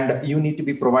 And you need to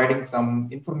be providing some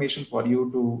information for you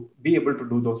to be able to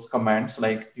do those commands.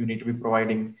 Like you need to be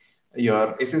providing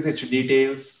your SSH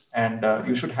details, and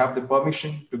you should have the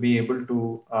permission to be able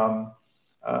to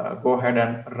go ahead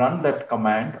and run that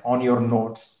command on your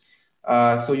nodes.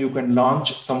 So you can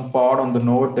launch some pod on the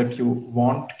node that you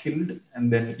want killed,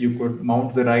 and then you could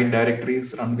mount the right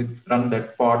directories, run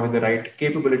that pod with the right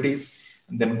capabilities,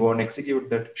 and then go and execute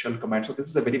that shell command. So this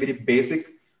is a very, very basic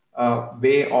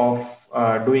way of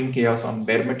doing chaos on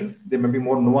bare metal. There may be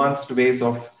more nuanced ways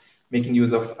of making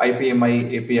use of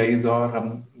IPMI APIs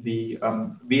or the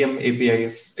VM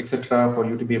APIs, etc., for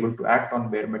you to be able to act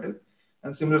on bare metal.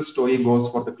 And similar story goes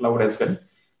for the cloud as well.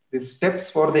 The steps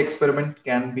for the experiment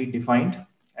can be defined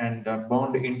and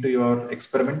bound into your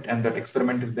experiment, and that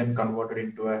experiment is then converted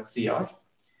into a CR.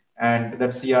 And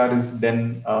that CR is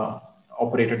then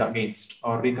operated against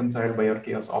or reconciled by your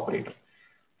chaos operator.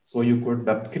 So you could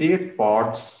create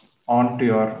pods onto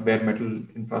your bare metal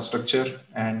infrastructure,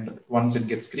 and once it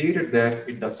gets created there,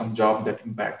 it does some job that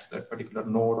impacts that particular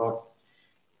node or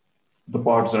the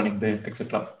pods running there,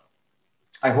 etc.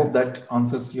 I hope that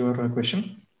answers your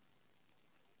question.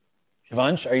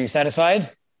 Shivansh, are you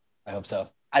satisfied? I hope so.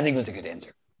 I think it was a good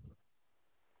answer.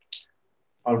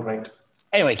 All right.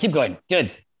 Anyway, keep going.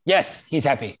 Good. Yes, he's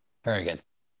happy. Very good.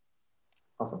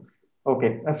 Awesome.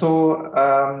 Okay. So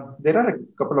there are a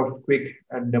couple of quick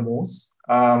demos.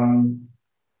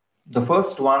 The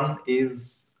first one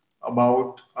is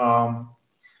about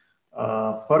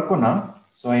Percona.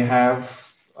 So I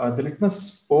have the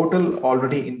Litmus portal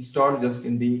already installed, just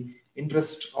in the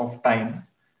interest of time.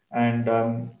 And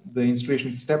the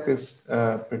installation step is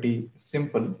pretty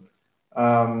simple.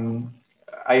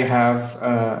 I have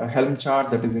a Helm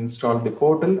chart that is installed the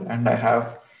portal, and I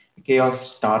have a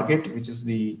Chaos target, which is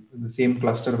the same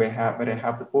cluster where I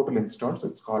have the portal installed. So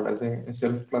it's called as a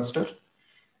self cluster.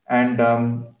 And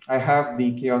I have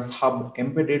the Chaos hub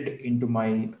embedded into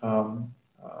my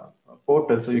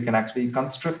portal. So you can actually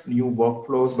construct new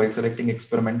workflows by selecting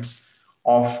experiments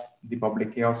of the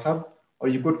public Chaos hub, or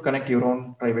you could connect your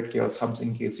own private Chaos hubs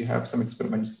in case you have some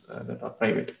experiments that are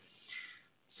private.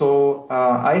 So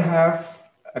I have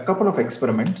a couple of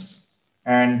experiments,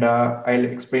 and I'll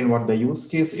explain what the use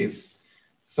case is.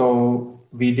 So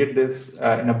we did this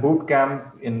in a boot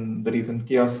camp in the recent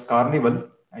Chaos Carnival.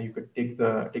 You could take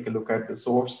a look at the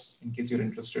source in case you're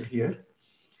interested here.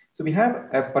 So we have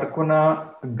a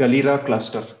Percona Galera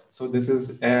cluster. So this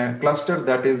is a cluster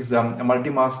that is a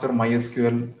multi-master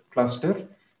MySQL cluster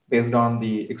based on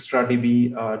the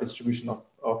ExtraDB distribution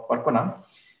of Percona.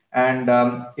 And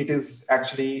it is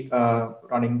actually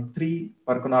running 3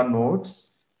 Percona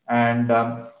nodes, and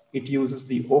it uses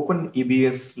the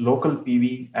OpenEBS local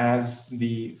PV as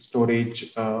the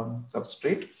storage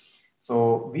substrate.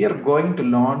 So we are going to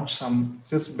launch some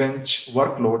Sysbench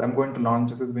workload. I'm going to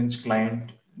launch a Sysbench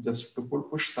client just to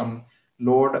push some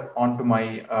load onto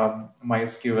my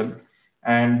MySQL.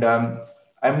 And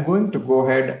I'm going to go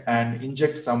ahead and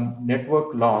inject some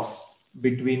network loss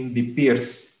between the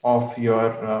peers of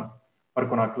your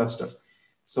Percona cluster.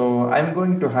 So I'm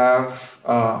going to have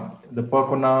the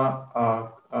Percona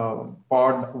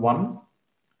pod 1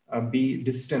 be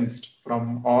distanced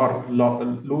from, or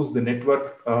lose the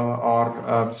network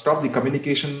or stop the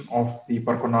communication of the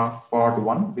Percona pod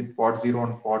 1 with pod 0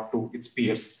 and pod 2, its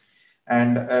peers.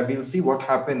 And we'll see what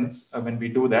happens when we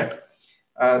do that.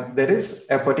 There is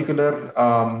a particular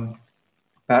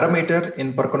parameter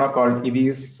in Percona called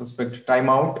EBS suspect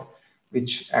timeout,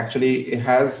 which actually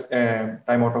has a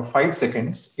timeout of 5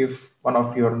 seconds if one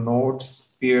of your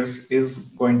nodes peers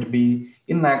is going to be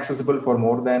inaccessible for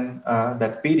more than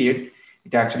that period.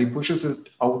 It actually pushes it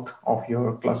out of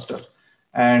your cluster.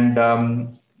 And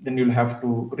then you'll have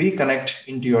to reconnect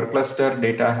into your cluster.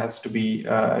 Data has to be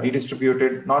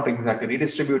redistributed, not exactly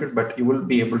redistributed, but you will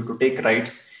be able to take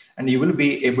writes, and you will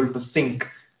be able to sync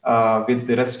with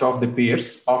the rest of the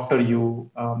peers after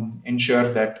you ensure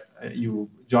that you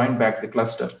join back the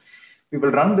cluster. We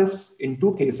will run this in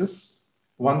 2 cases,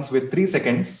 once with 3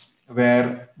 seconds,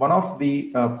 where one of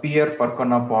the peer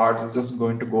Percona pods is just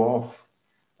going to go off.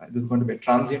 There's going to be a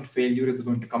transient failure, is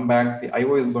going to come back. The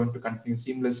IO is going to continue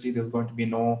seamlessly. There's going to be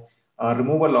no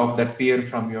removal of that peer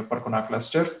from your Percona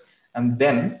cluster. And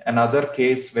then another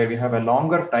case where we have a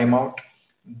longer timeout,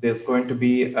 there's going to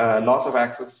be a loss of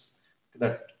access to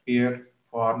that peer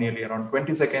for nearly around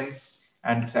 20 seconds.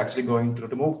 And it's actually going to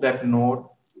remove that node.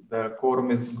 The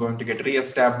quorum is going to get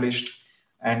reestablished.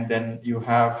 And then you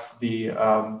have the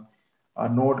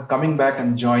node coming back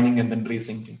and joining and then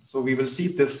resyncing. So we will see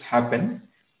this happen.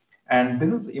 And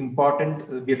this is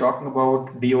important. We're talking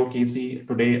about DOKC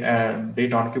today and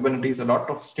data on Kubernetes. A lot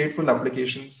of stateful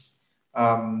applications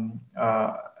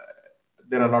there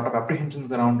are a lot of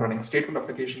apprehensions around running stateful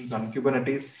applications on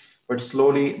Kubernetes, but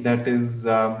slowly that is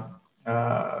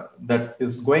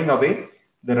going away.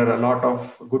 There are a lot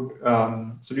of good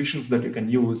solutions that you can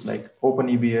use, like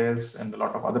OpenEBS and a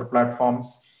lot of other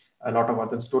platforms, a lot of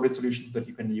other storage solutions that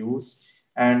you can use.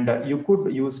 And you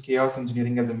could use chaos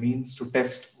engineering as a means to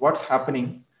test what's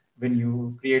happening when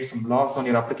you create some loss on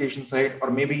your application side, or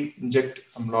maybe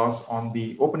inject some loss on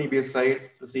the OpenEBS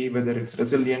side to see whether it's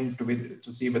resilient,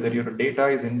 to see whether your data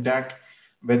is intact,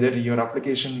 whether your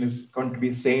application is going to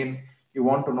be sane. You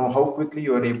want to know how quickly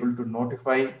you are able to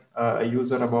notify a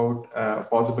user about a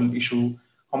possible issue,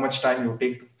 how much time you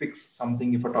take to fix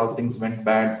something if at all things went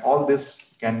bad. All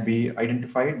this can be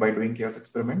identified by doing chaos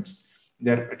experiments.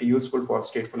 They're pretty useful for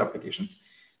stateful applications.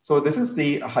 So this is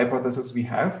the hypothesis we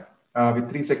have. With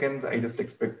 3 seconds, I just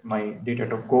expect my data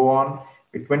to go on.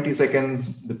 With 20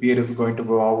 seconds, the peer is going to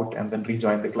go out and then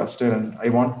rejoin the cluster. And I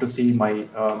want to see my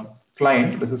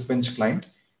client, this is Finch client,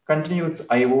 continue its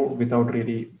IO without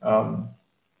really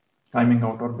timing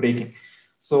out or breaking.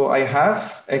 So I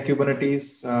have a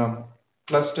Kubernetes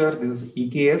cluster. This is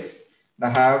EKS. I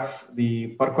have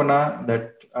the Percona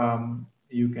that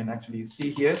you can actually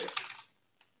see here.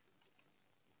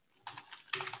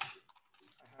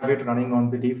 I have it running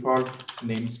on the default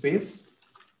namespace.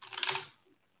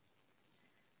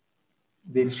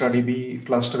 The XtraDB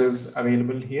cluster is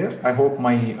available here. I hope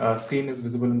my screen is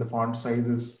visible and the font size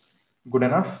is good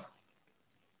enough.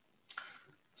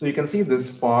 So you can see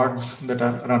these pods that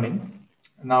are running.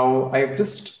 Now I've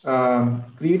just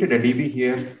created a DB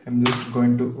here. I'm just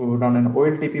going to run an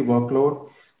OLTP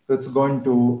workload. So it's going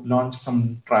to launch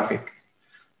some traffic,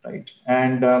 right?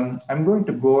 And I'm going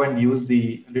to go and use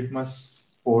the Litmus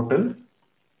portal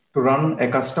to run a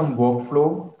custom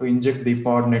workflow to inject the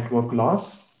pod network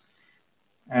loss.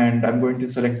 And I'm going to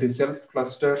select the self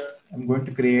cluster. I'm going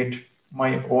to create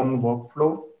my own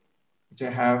workflow, which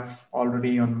I have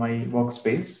already on my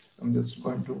workspace. I'm just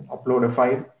going to upload a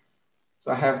file.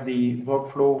 So I have the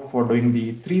workflow for doing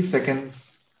the 3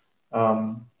 seconds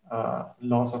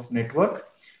loss of network.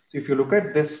 So if you look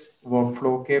at this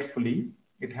workflow carefully,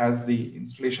 it has the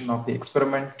installation of the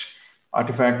experiment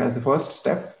artifact as the first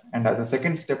step. And as a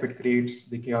second step, it creates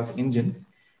the chaos engine.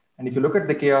 And if you look at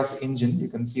the chaos engine, you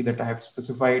can see that I have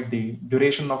specified the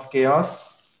duration of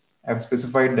chaos. I have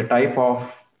specified the type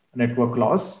of network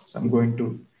loss. So I'm going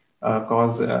to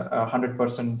cause a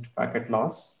 100% packet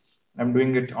loss. I'm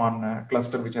doing it on a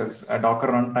cluster which has a Docker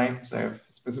runtime. So I've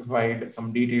specified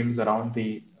some details around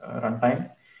the runtime.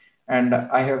 And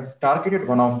I have targeted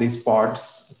one of these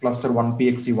pods. Cluster 1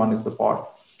 PXE1 is the pod.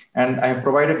 And I have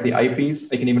provided the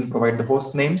IPs. I can even provide the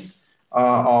host names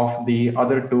of the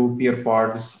other 2 peer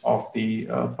pods of the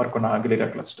Percona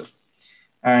Aguilera cluster.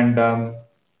 And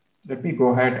let me go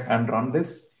ahead and run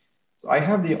this. So I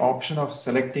have the option of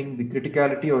selecting the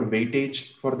criticality or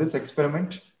weightage for this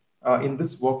experiment in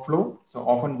this workflow. So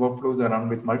often workflows are run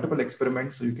with multiple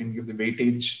experiments, so you can give the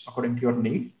weightage according to your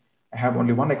need. I have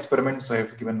only one experiment, so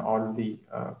I've given all the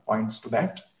points to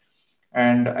that.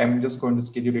 And I'm just going to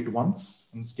schedule it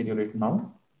once and schedule it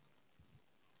now.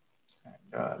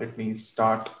 And let me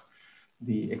start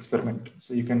the experiment.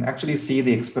 So you can actually see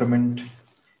the experiment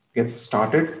gets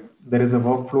started. There is a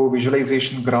workflow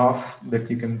visualization graph that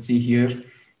you can see here.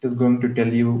 It is going to tell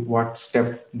you what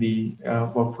step the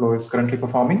workflow is currently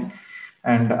performing.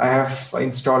 And I have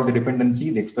installed the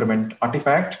dependency, the experiment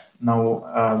artifact.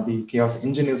 Now the chaos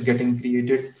engine is getting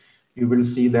created. You will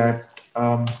see that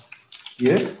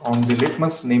here on the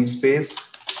Litmus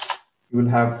namespace, you will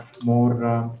have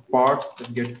more pods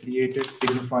that get created,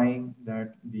 signifying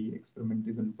that the experiment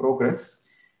is in progress.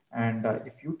 And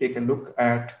if you take a look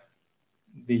at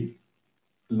the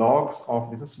logs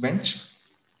of this bench,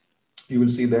 you will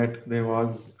see that there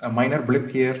was a minor blip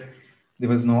here. There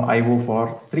was no IO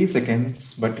for 3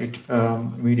 seconds, but it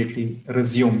immediately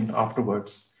resumed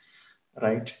afterwards.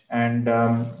 Right, and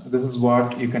this is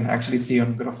what you can actually see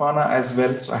on Grafana as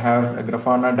well. So I have a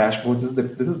Grafana dashboard.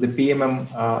 This is the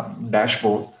PMM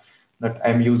dashboard that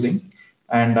I'm using,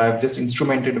 and I've just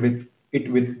instrumented with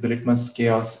the Litmus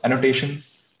chaos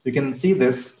annotations. You can see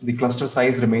this. The cluster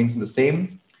size remains the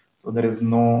same, so there is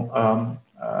no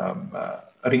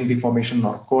ring deformation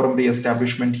or quorum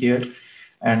reestablishment here,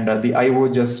 and the IO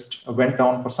just went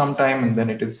down for some time, and then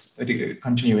it is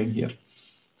continuing here.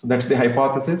 So that's the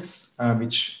hypothesis,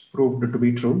 which proved to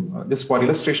be true. Just for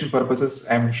illustration purposes,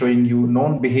 I'm showing you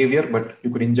known behavior, but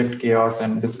you could inject chaos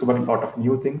and discover a lot of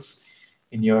new things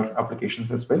in your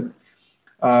applications as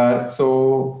well.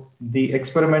 So the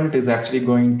experiment is actually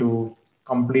going to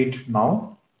complete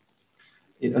now.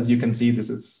 As you can see,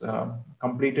 this is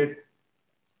completed.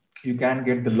 You can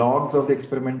get the logs of the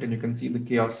experiment, and you can see the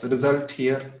chaos result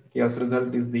here. Chaos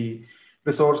result is the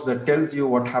resource that tells you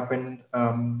what happened.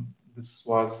 This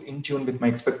was in tune with my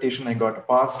expectation. I got a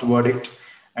passed verdict,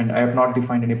 and I have not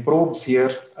defined any probes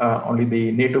here, only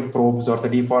the native probes or the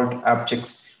default app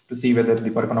checks to see whether the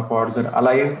Percona pods are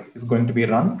alive is going to be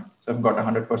run. So I've got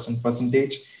 100%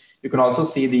 percentage. You can also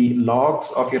see the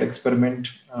logs of your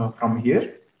experiment from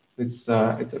here. It's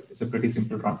a pretty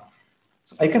simple run.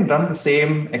 So I can run the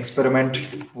same experiment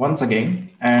once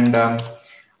again, and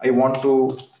I want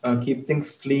to keep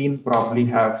things clean, probably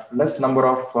have less number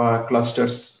of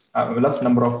clusters, less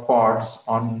number of pods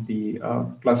on the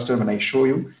cluster when I show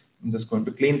you. I'm just going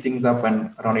to clean things up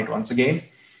and run it once again,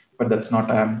 but that's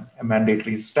not a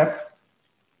mandatory step.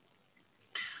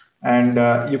 And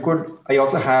I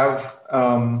also have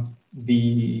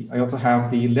the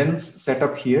lens set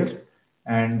up here,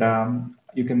 and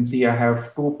you can see I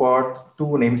have two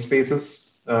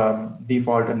namespaces,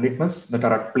 default and litmus, that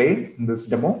are at play in this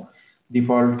demo.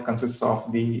 Default consists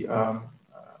of the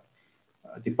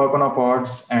Percona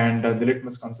pods, and the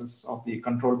litmus consists of the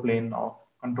control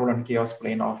and chaos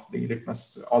plane of the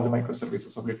litmus. All the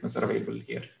microservices of litmus are available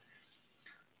here.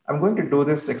 I'm going to do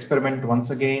this experiment once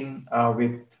again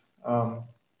with an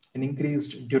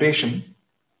increased duration.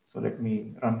 So let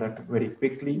me run that very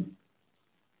quickly.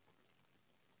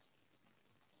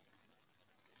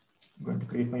 I'm going to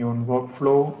create my own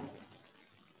workflow.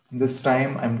 This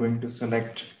time I'm going to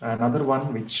select another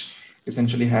one which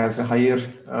essentially has a higher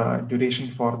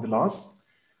duration for the loss.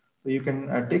 So you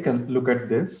can take a look at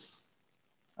this.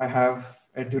 I have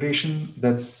a duration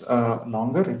that's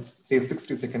longer. It's say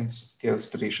 60 seconds chaos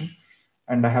duration,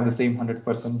 and I have the same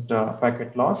 100%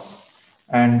 packet loss.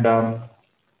 And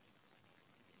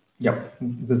yep,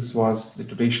 this was the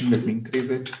duration. Let me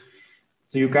increase it.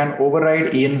 So you can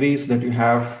override ENVs that you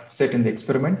have set in the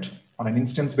experiment. On an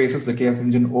instance basis, the chaos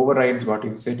engine overrides what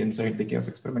you set inside the chaos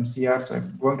experiment CR. So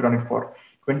I'm going to run it for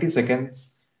 20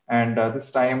 seconds. And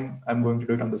this time I'm going to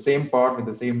do it on the same pod with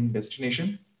the same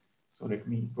destination. So let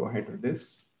me go ahead with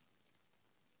this.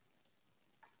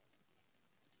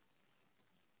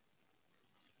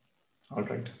 All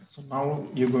right, so now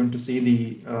you're going to see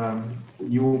the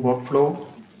new workflow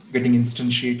getting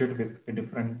instantiated with a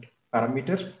different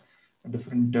parameter, a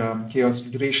different chaos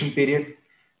duration period.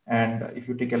 And if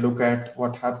you take a look at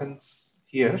what happens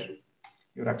here,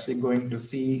 you're actually going to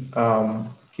see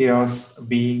chaos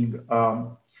being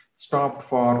stopped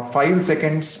for 5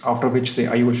 seconds, after which the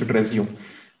IO should resume,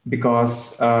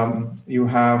 because you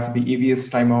have the EVS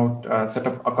timeout set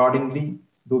up accordingly.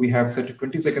 Though we have set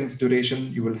 20 seconds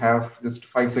duration, you will have just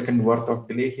 5 second worth of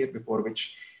delay here, before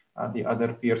which the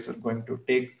other peers are going to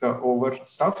take over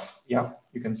stuff. Yeah,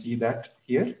 you can see that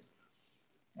here.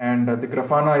 And the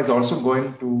Grafana is also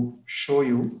going to show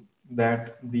you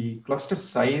that the cluster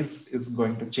size is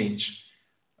going to change.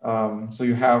 So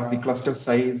you have the cluster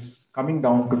size coming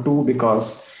down to 2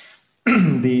 because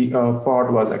the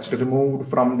pod was actually removed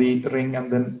from the ring,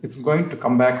 and then it's going to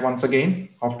come back once again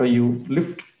after you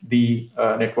lift the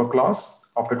network loss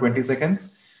after 20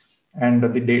 seconds. And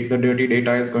the dirty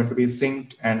data is going to be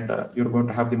synced, and you're going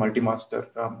to have the multi-master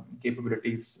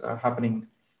capabilities happening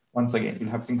once again.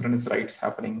 You'll have synchronous writes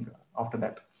happening after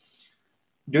that.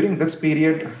 During this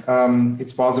period,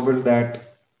 it's possible that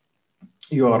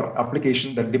your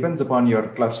application that depends upon your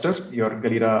cluster, your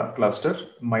Galera cluster,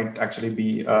 might actually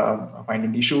be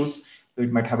finding issues. So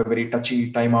it might have a very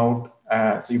touchy timeout.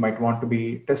 So you might want to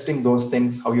be testing those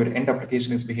things, how your end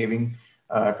application is behaving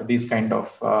to these kind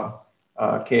of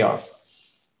chaos.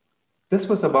 This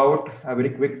was about a very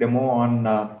quick demo on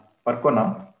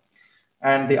Percona.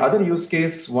 And the other use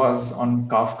case was on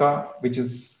Kafka, which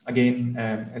is again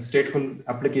a stateful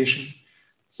application.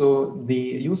 So the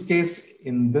use case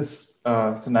in this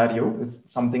scenario is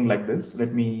something like this.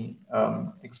 Let me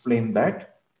explain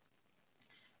that.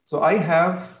 So I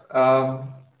have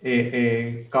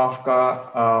a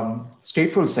Kafka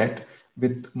stateful set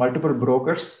with multiple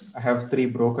brokers. I have 3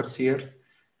 brokers here,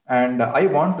 and I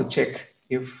want to check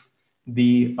if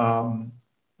the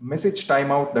message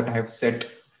timeout that I have set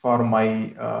for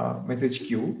my message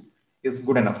queue is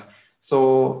good enough.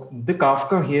 So the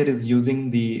Kafka here is using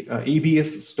the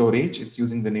EBS storage. It's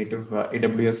using the native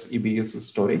AWS EBS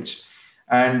storage.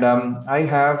 And I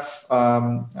have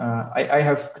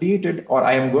created, or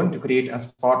I am going to create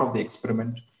as part of the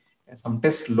experiment, some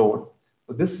test load.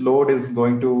 So this load is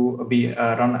going to be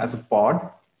run as a pod.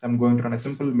 So I'm going to run a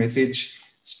simple message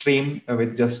stream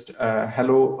with just a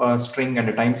hello string and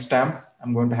a timestamp.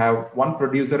 I'm going to have one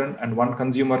producer and one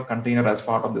consumer container as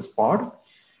part of this pod.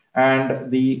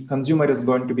 And the consumer is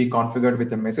going to be configured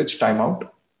with a message timeout,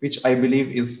 which I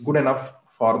believe is good enough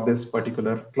for this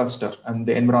particular cluster and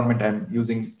the environment I'm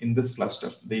using in this cluster,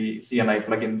 the CNI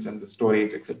plugins and the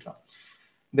storage, etc.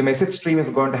 The message stream is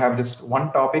going to have just one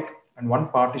topic and one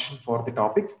partition for the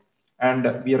topic. And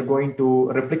we are going to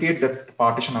replicate that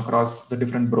partition across the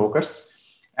different brokers.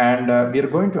 And we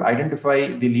are going to identify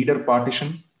the leader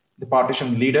partition, the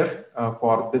partition leader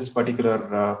for this particular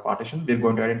partition. We're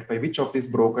going to identify which of these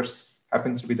brokers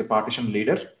happens to be the partition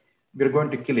leader. We're going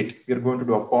to kill it. We're going to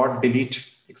do a pod delete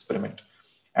experiment.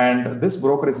 And this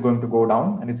broker is going to go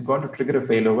down and it's going to trigger a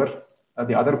failover.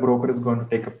 The other broker is going to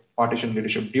take up partition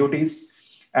leadership duties.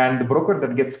 And the broker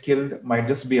that gets killed might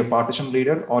just be a partition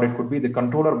leader, or it could be the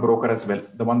controller broker as well,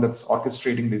 the one that's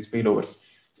orchestrating these failovers.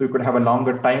 So you could have a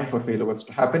longer time for failovers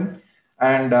to happen.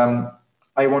 And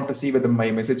I want to see whether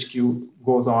my message queue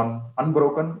goes on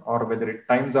unbroken or whether it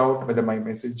times out, whether my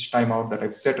message timeout that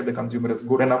I've set to the consumer is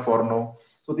good enough or no.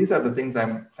 So these are the things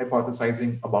I'm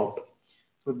hypothesizing about.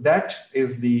 So that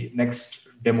is the next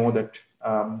demo that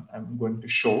I'm going to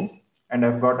show. And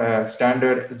I've got a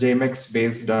standard JMX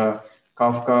based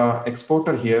Kafka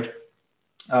exporter here,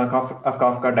 a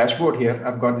Kafka dashboard here.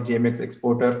 I've got the JMX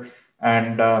exporter,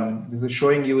 and this is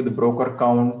showing you the broker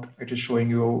count. It is showing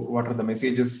you what are the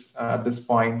messages at this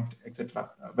point, etc.,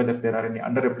 whether there are any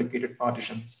under-replicated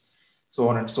partitions, so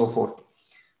on and so forth.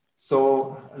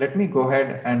 So let me go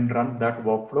ahead and run that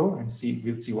workflow and see.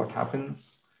 We'll see what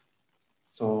happens.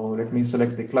 So let me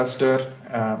select the cluster.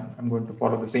 I'm going to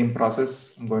follow the same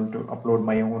process. I'm going to upload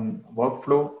my own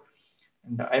workflow.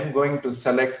 And I'm going to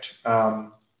select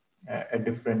a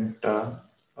different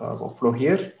workflow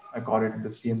here. I call it the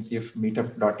CNCF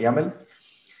meetup.yaml.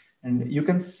 And you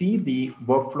can see the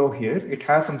workflow here. It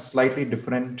has some slightly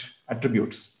different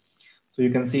attributes. So you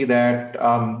can see that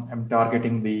I'm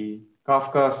targeting the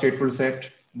Kafka stateful set.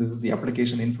 This is the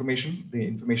application information, the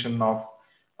information of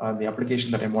the application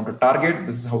that I want to target.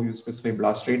 This is how you specify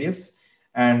blast radius.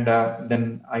 And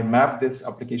then I map this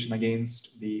application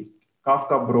against the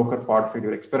Kafka broker pod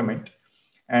failure experiment.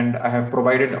 And I have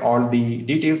provided all the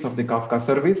details of the Kafka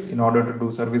service in order to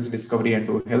do service discovery and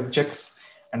do health checks.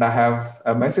 And I have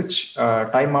a message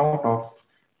timeout of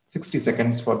 60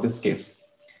 seconds for this case.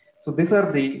 So these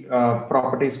are the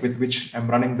properties with which I'm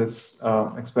running this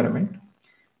experiment.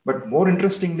 But more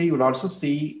interestingly, you'll also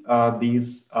see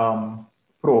these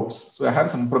probes. So I have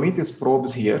some Prometheus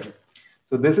probes here.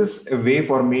 So this is a way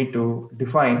for me to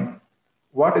define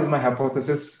what is my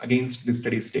hypothesis against the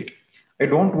steady state. I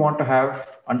don't want to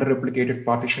have under-replicated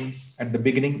partitions at the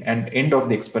beginning and end of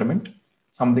the experiment,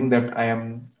 something that I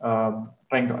am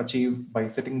trying to achieve by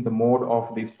setting the mode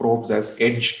of these probes as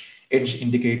edge. Edge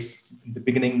indicates the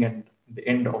beginning and the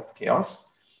end of chaos.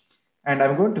 And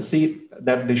I'm going to see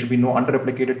that there should be no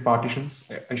under-replicated partitions.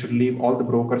 I should leave all the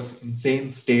brokers in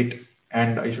sane state,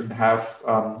 and I should have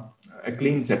a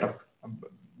clean setup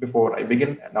before I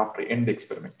begin and after I end the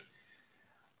experiment.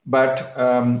 But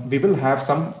we will have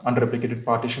some under-replicated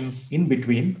partitions in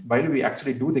between while we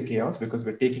actually do the chaos, because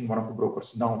we're taking one of the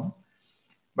brokers down.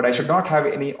 But I should not have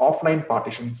any offline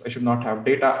partitions. I should not have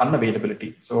data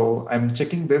unavailability. So I'm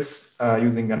checking this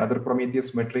using another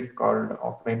Prometheus metric called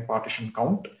offline partition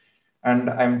count. And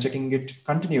I'm checking it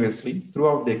continuously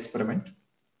throughout the experiment,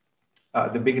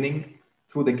 the beginning,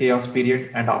 through the chaos period,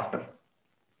 and after.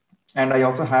 And I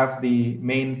also have the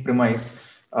main premise,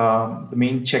 the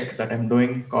main check that I'm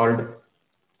doing called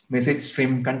message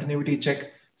stream continuity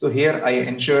check. So here I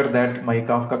ensure that my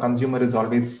Kafka consumer is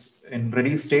always in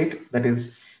ready state. That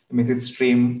is, the message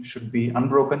stream should be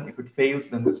unbroken. If it fails,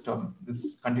 then this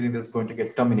continuity is going to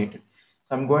get terminated.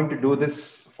 So I'm going to do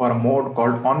this for a mode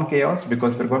called on chaos,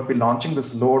 because we're going to be launching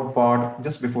this load pod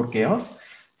just before chaos.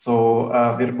 So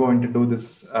we're going to do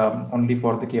this only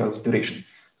for the chaos duration.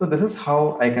 So this is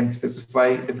how I can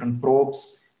specify different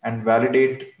probes and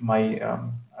validate my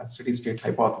steady state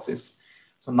hypothesis.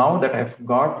 So now that I've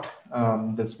got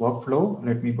this workflow,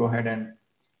 let me go ahead and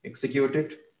execute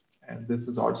it. And this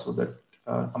is also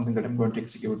something that I'm going to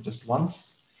execute just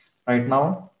once right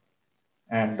now.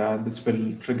 And this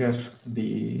will trigger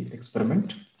the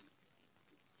experiment.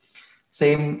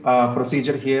 Same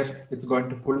procedure here. It's going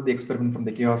to pull the experiment from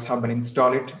the Chaos Hub and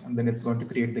install it. And then it's going to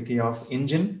create the Chaos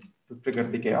engine to trigger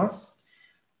the chaos.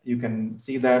 You can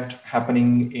see that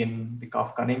happening in the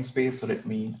Kafka namespace. So let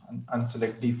me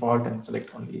unselect default and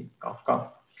select only Kafka.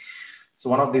 So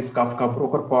one of these Kafka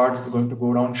broker pods is going to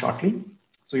go down shortly.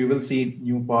 So you will see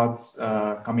new pods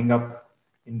coming up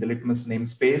in the Litmus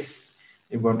namespace.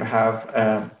 You're going to have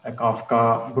a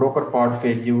Kafka broker pod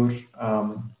failure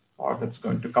pod that's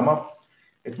going to come up.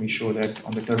 Let me show that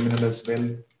on the terminal as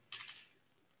well.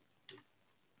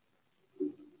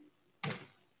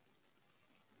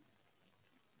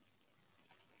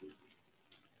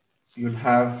 So you'll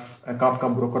have a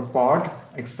Kafka broker pod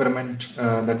experiment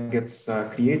that gets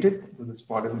created. So this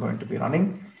pod is going to be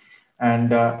running. And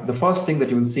the first thing that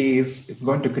you will see is it's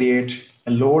going to create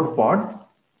a load pod.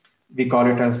 We call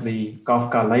it as the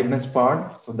Kafka liveness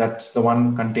pod. So that's the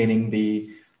one containing the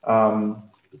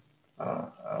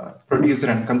producer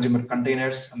and consumer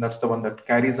containers. And that's the one that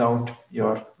carries out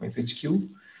your message queue.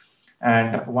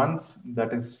 And once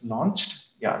that is launched,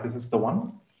 yeah, this is the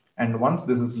one. And once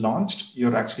this is launched,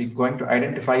 you're actually going to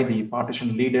identify the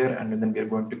partition leader, and then we're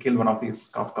going to kill one of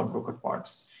these Kafka broker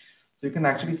pods. So you can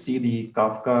actually see the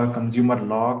Kafka consumer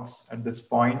logs at this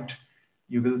point.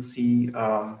 You will see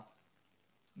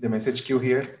the message queue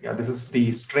here. Yeah, this is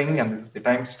the string and this is the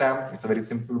timestamp. It's a very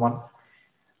simple one.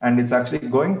 And it's actually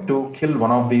going to kill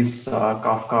one of these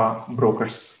Kafka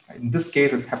brokers. In this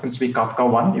case, it happens to be Kafka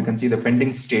 1. You can see the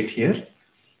pending state here.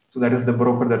 So that is the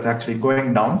broker that's actually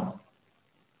going down.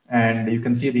 And you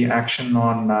can see the action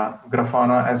on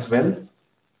Grafana as well.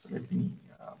 So let me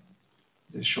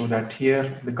just show that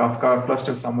here. The Kafka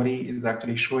cluster summary is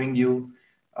actually showing you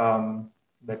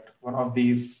that one of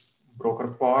these broker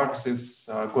pods is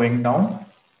going down.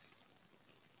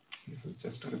 This is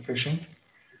just refreshing.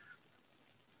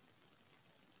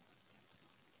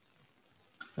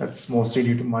 That's mostly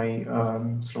due to my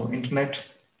slow internet.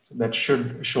 So that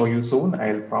should show you soon.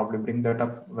 I'll probably bring that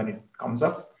up when it comes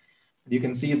up. You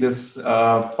can see this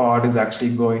pod is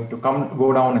actually going to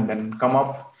go down and then come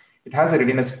up. It has a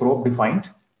readiness probe defined,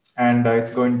 and it's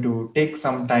going to take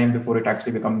some time before it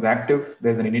actually becomes active.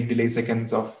 There's an init delay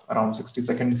seconds of around 60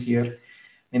 seconds here.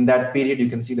 In that period, you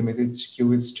can see the message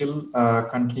queue is still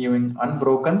continuing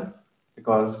unbroken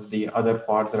because the other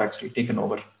pods have actually taken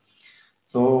over.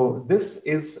 So this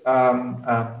is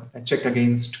a check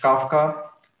against Kafka.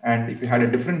 And if you had a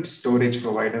different storage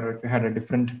provider, or if you had a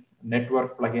different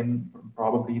network plugin,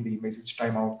 probably the message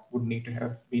timeout would need to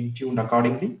have been tuned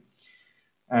accordingly.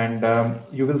 And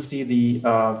you will see the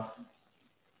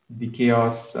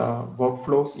chaos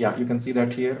workflows. Yeah, you can see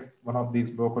that here. One of these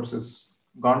brokers is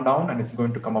gone down and it's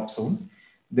going to come up soon.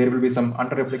 There will be some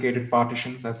under-replicated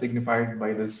partitions as signified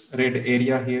by this red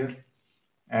area here.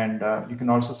 And you can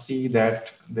also see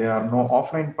that there are no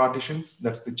offline partitions.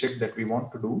 That's the check that we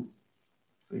want to do.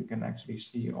 So you can actually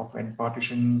see offline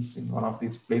partitions in one of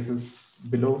these places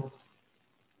below.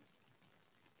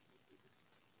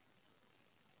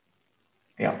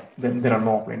 Yeah, then there are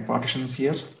no offline partitions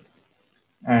here.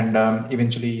 And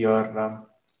eventually your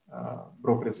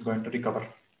broker is going to recover.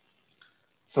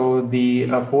 So the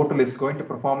portal is going to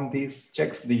perform these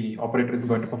checks. The operator is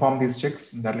going to perform these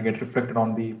checks, and that will get reflected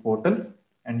on the portal.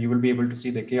 And you will be able to see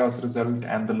the chaos result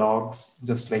and the logs,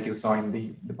 just like you saw in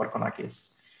the Percona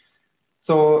case.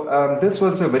 So this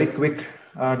was a very quick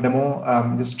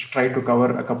demo, just to try to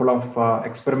cover a couple of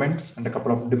experiments and a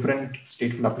couple of different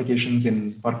stateful applications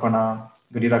in Percona,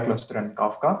 Galera cluster, and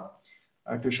Kafka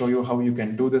to show you how you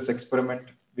can do this experiment.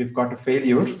 We've got a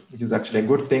failure, which is actually a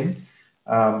good thing.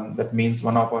 That means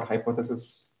one of our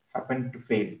hypotheses happened to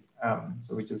fail,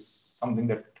 so which is something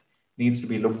that needs to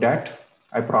be looked at.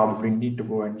 I probably need to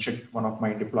go and check one of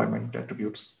my deployment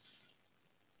attributes.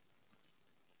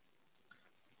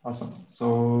 Awesome.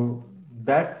 So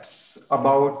that's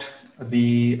about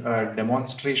the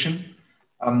demonstration.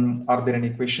 Are there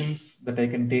any questions that I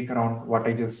can take around what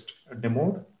I just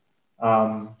demoed?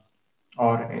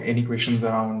 Or any questions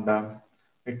around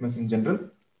Litmus in general?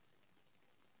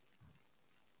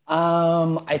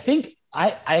 I think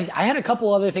I had a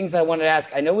couple other things I wanted to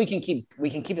ask. I know we can keep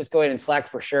this going in Slack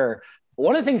for sure. But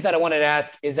one of the things that I wanted to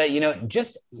ask is that,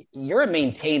 just you're a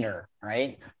maintainer,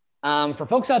 right? For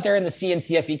folks out there in the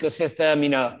CNCF ecosystem,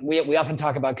 we often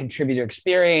talk about contributor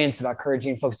experience, about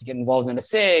encouraging folks to get involved in a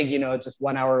SIG, just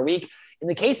 1 hour a week. In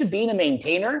the case of being a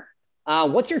maintainer,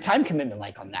 what's your time commitment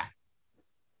like on that?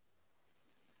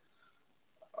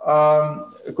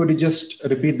 Could you just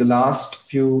repeat the last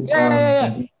few?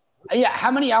 Yeah.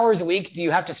 How many hours a week do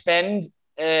you have to spend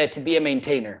to be a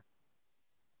maintainer?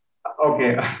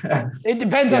 Okay. It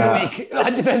depends on the week.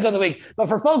 It depends on the week. But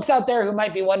for folks out there who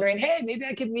might be wondering, hey, maybe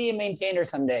I could be a maintainer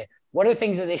someday, what are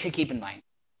things that they should keep in mind?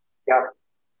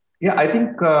 Yeah. I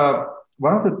think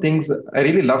one of the things I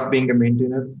really love being a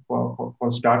maintainer for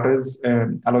starters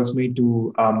allows me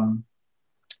to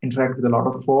interact with a lot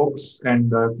of folks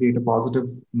and create a positive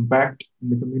impact in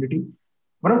the community.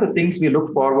 One of the things we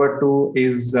look forward to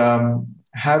is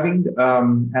having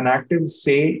an active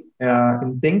say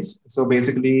in things. So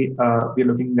basically, we're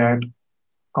looking at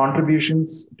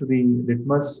contributions to the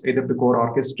Litmus, either the core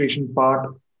orchestration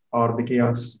part or the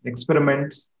chaos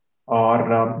experiments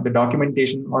or the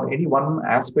documentation or any one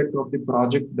aspect of the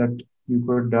project that you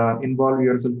could involve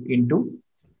yourself into.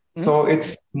 So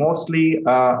it's mostly,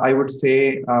 I would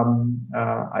say,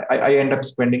 I end up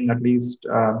spending at least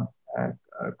a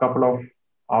couple of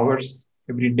hours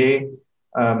every day,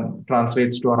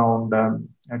 translates to around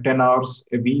 10 hours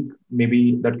a week.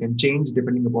 Maybe that can change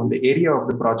depending upon the area of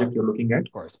the project you're looking at.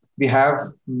 Of course. We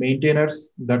have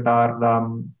maintainers that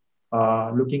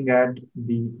are looking at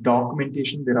the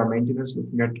documentation. There are maintainers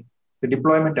looking at the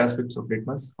deployment aspects of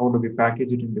Litmus. How do we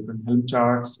package it in different Helm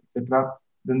charts, etc.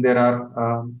 Then there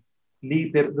are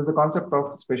there's a concept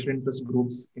of special interest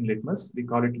groups in Litmus. We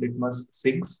call it Litmus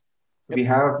SIGs. So we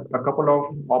have a couple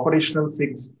of operational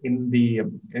SIGs in the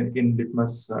in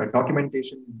Litmus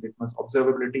documentation, Litmus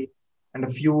observability, and a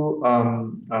few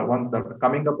ones that are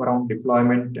coming up around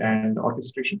deployment and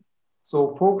orchestration.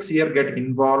 So folks here get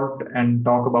involved and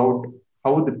talk about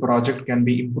how the project can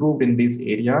be improved in these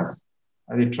areas.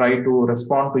 They try to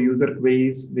respond to user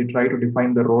queries. They try to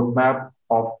define the roadmap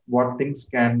of what things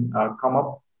can come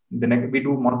up. We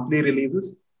do monthly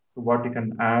releases. So what you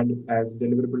can add as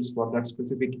deliverables for that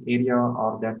specific area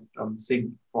or that SIG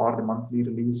for the monthly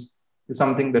release is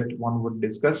something that one would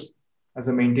discuss as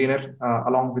a maintainer,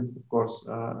 along with, of course,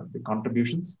 the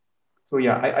contributions. So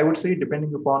yeah, I would say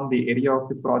depending upon the area of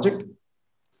the project,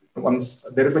 once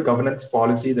there is a governance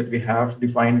policy that we have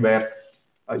defined where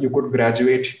you could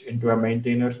graduate into a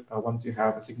maintainer once you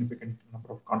have a significant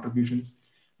number of contributions.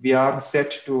 We are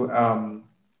set to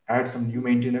add some new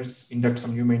maintainers, induct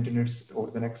some new maintainers over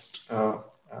the next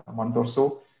month or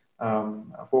so.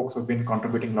 Folks have been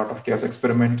contributing a lot of chaos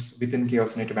experiments within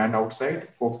Chaos Native and outside,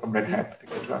 folks from Red Hat,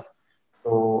 etc.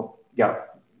 So yeah,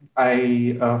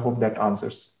 I hope that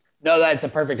answers. No, that's a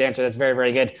perfect answer. That's very,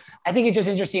 very good. I think it's just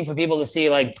interesting for people to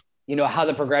see, like, how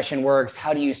the progression works.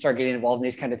 How do you start getting involved in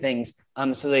these kind of things?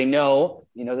 So they know,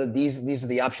 that these are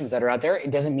the options that are out there. It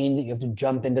doesn't mean that you have to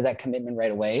jump into that commitment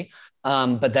right away,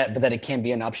 but that it can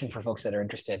be an option for folks that are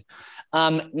interested.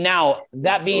 Now,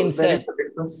 that being said,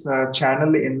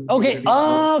 channel in. Okay. Okay.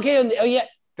 Oh, yeah.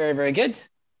 Very, very good.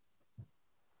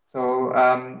 So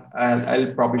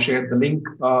I'll probably share the link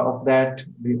of that,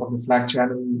 of the Slack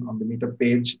channel on the meetup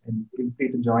page, and feel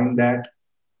free to join that.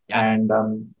 Yeah.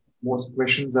 And most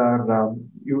questions are,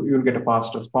 you'll get a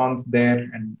fast response there,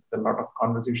 and a lot of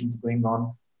conversations going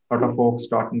on, a lot of folks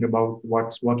talking about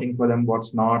what's working for them,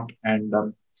 what's not. And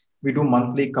we do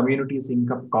monthly community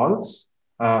sync up calls.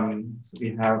 So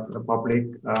we have a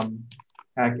public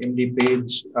HackMD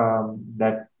page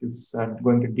that is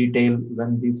going to detail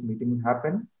when these meetings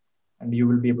happen. And you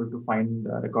will be able to find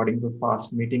recordings of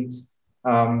past meetings.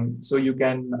 So you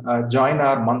can join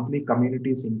our monthly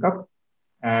community sync up,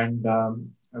 and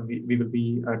we will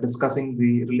be discussing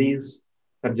the release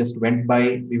that just went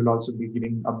by. We will also be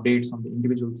giving updates on the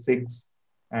individual SIGs,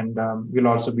 and we'll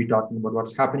also be talking about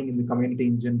what's happening in the community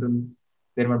in general.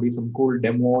 There might be some cool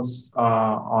demos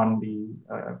on the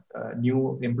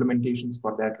new implementations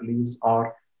for that release,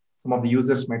 or some of the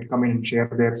users might come in and share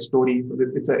their story. So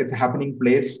it's a happening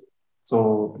place.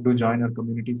 So do join our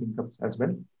community sync ups as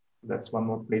well. That's one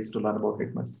more place to learn about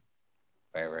Litmus.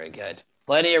 Very, very good.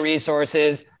 Plenty of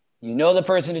resources. The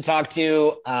person to talk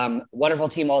to. Wonderful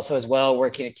team also as well,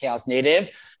 working at Chaos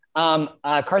Native.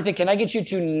 Karthik, can I get you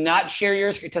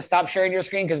to stop sharing your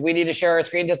screen, because we need to share our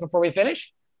screen just before we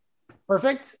finish?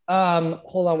 Perfect.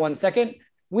 Hold on one second.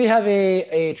 We have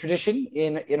a tradition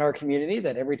in our community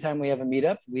that every time we have a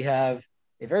meetup, we have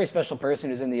a very special person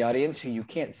who's in the audience who you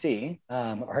can't see,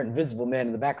 our invisible man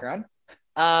in the background,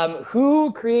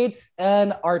 who creates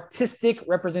an artistic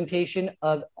representation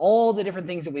of all the different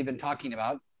things that we've been talking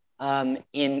about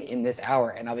in this hour.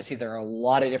 And obviously there are a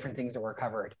lot of different things that were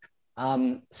covered.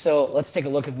 So let's take a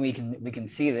look if we can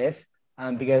see this,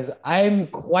 because I'm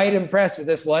quite impressed with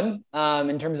this one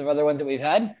in terms of other ones that we've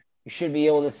had. You should be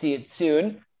able to see it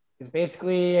soon. Because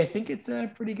basically, I think it's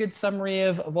a pretty good summary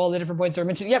of all the different points that were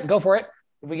mentioned. Yep, go for it.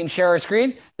 If we can share our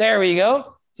screen. There we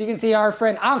go. So you can see our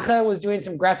friend Ancha was doing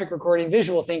some graphic recording,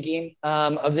 visual thinking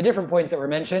of the different points that were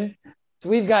mentioned. So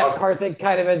we've got Karthik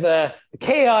kind of as a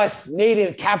Chaos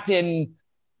Native captain.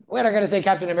 We're not going to say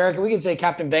Captain America. We can say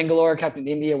Captain Bangalore, Captain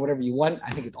India, whatever you want.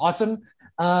 I think it's awesome.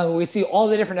 We see all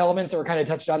the different elements that were kind of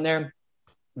touched on there.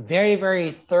 Very,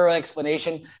 very thorough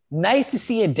explanation. Nice to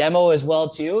see a demo as well,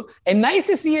 too. And nice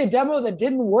to see a demo that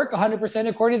didn't work 100%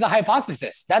 according to the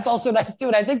hypothesis. That's also nice,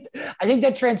 too. And I think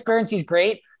that transparency is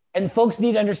great. And folks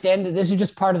need to understand that this is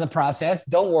just part of the process.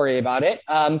 Don't worry about it.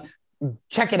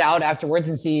 Check it out afterwards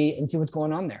and see what's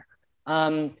going on there.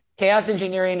 Chaos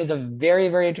engineering is a very,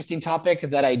 very interesting topic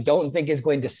that I don't think is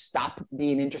going to stop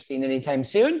being interesting anytime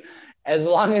soon. As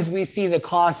long as we see the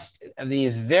cost of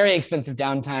these very expensive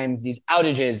downtimes, these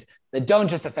outages that don't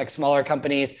just affect smaller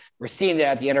companies, we're seeing that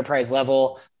at the enterprise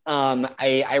level.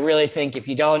 I really think if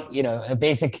you don't, a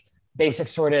basic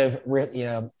sort of,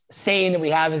 saying that we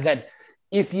have is that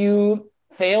if you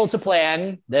fail to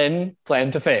plan, then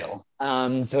plan to fail.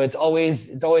 So it's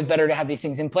always better to have these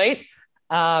things in place.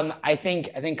 I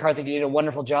think Karthik, you did a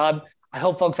wonderful job. I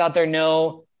hope folks out there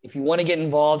know if you want to get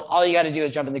involved, all you got to do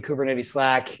is jump in the Kubernetes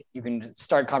Slack. You can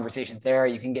start conversations there.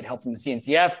 You can get help from the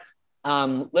CNCF.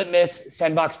 Litmus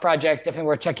Sandbox project, definitely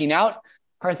worth checking out.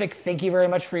 Karthik, thank you very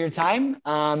much for your time,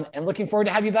 and looking forward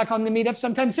to have you back on the meetup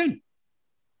sometime soon.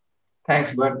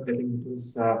 Thanks, Bert. I think it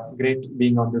was great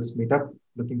being on this meetup.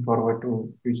 Looking forward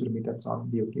to future meetups on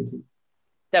DOKC.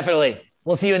 Definitely.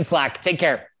 We'll see you in Slack. Take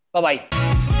care. Bye-bye.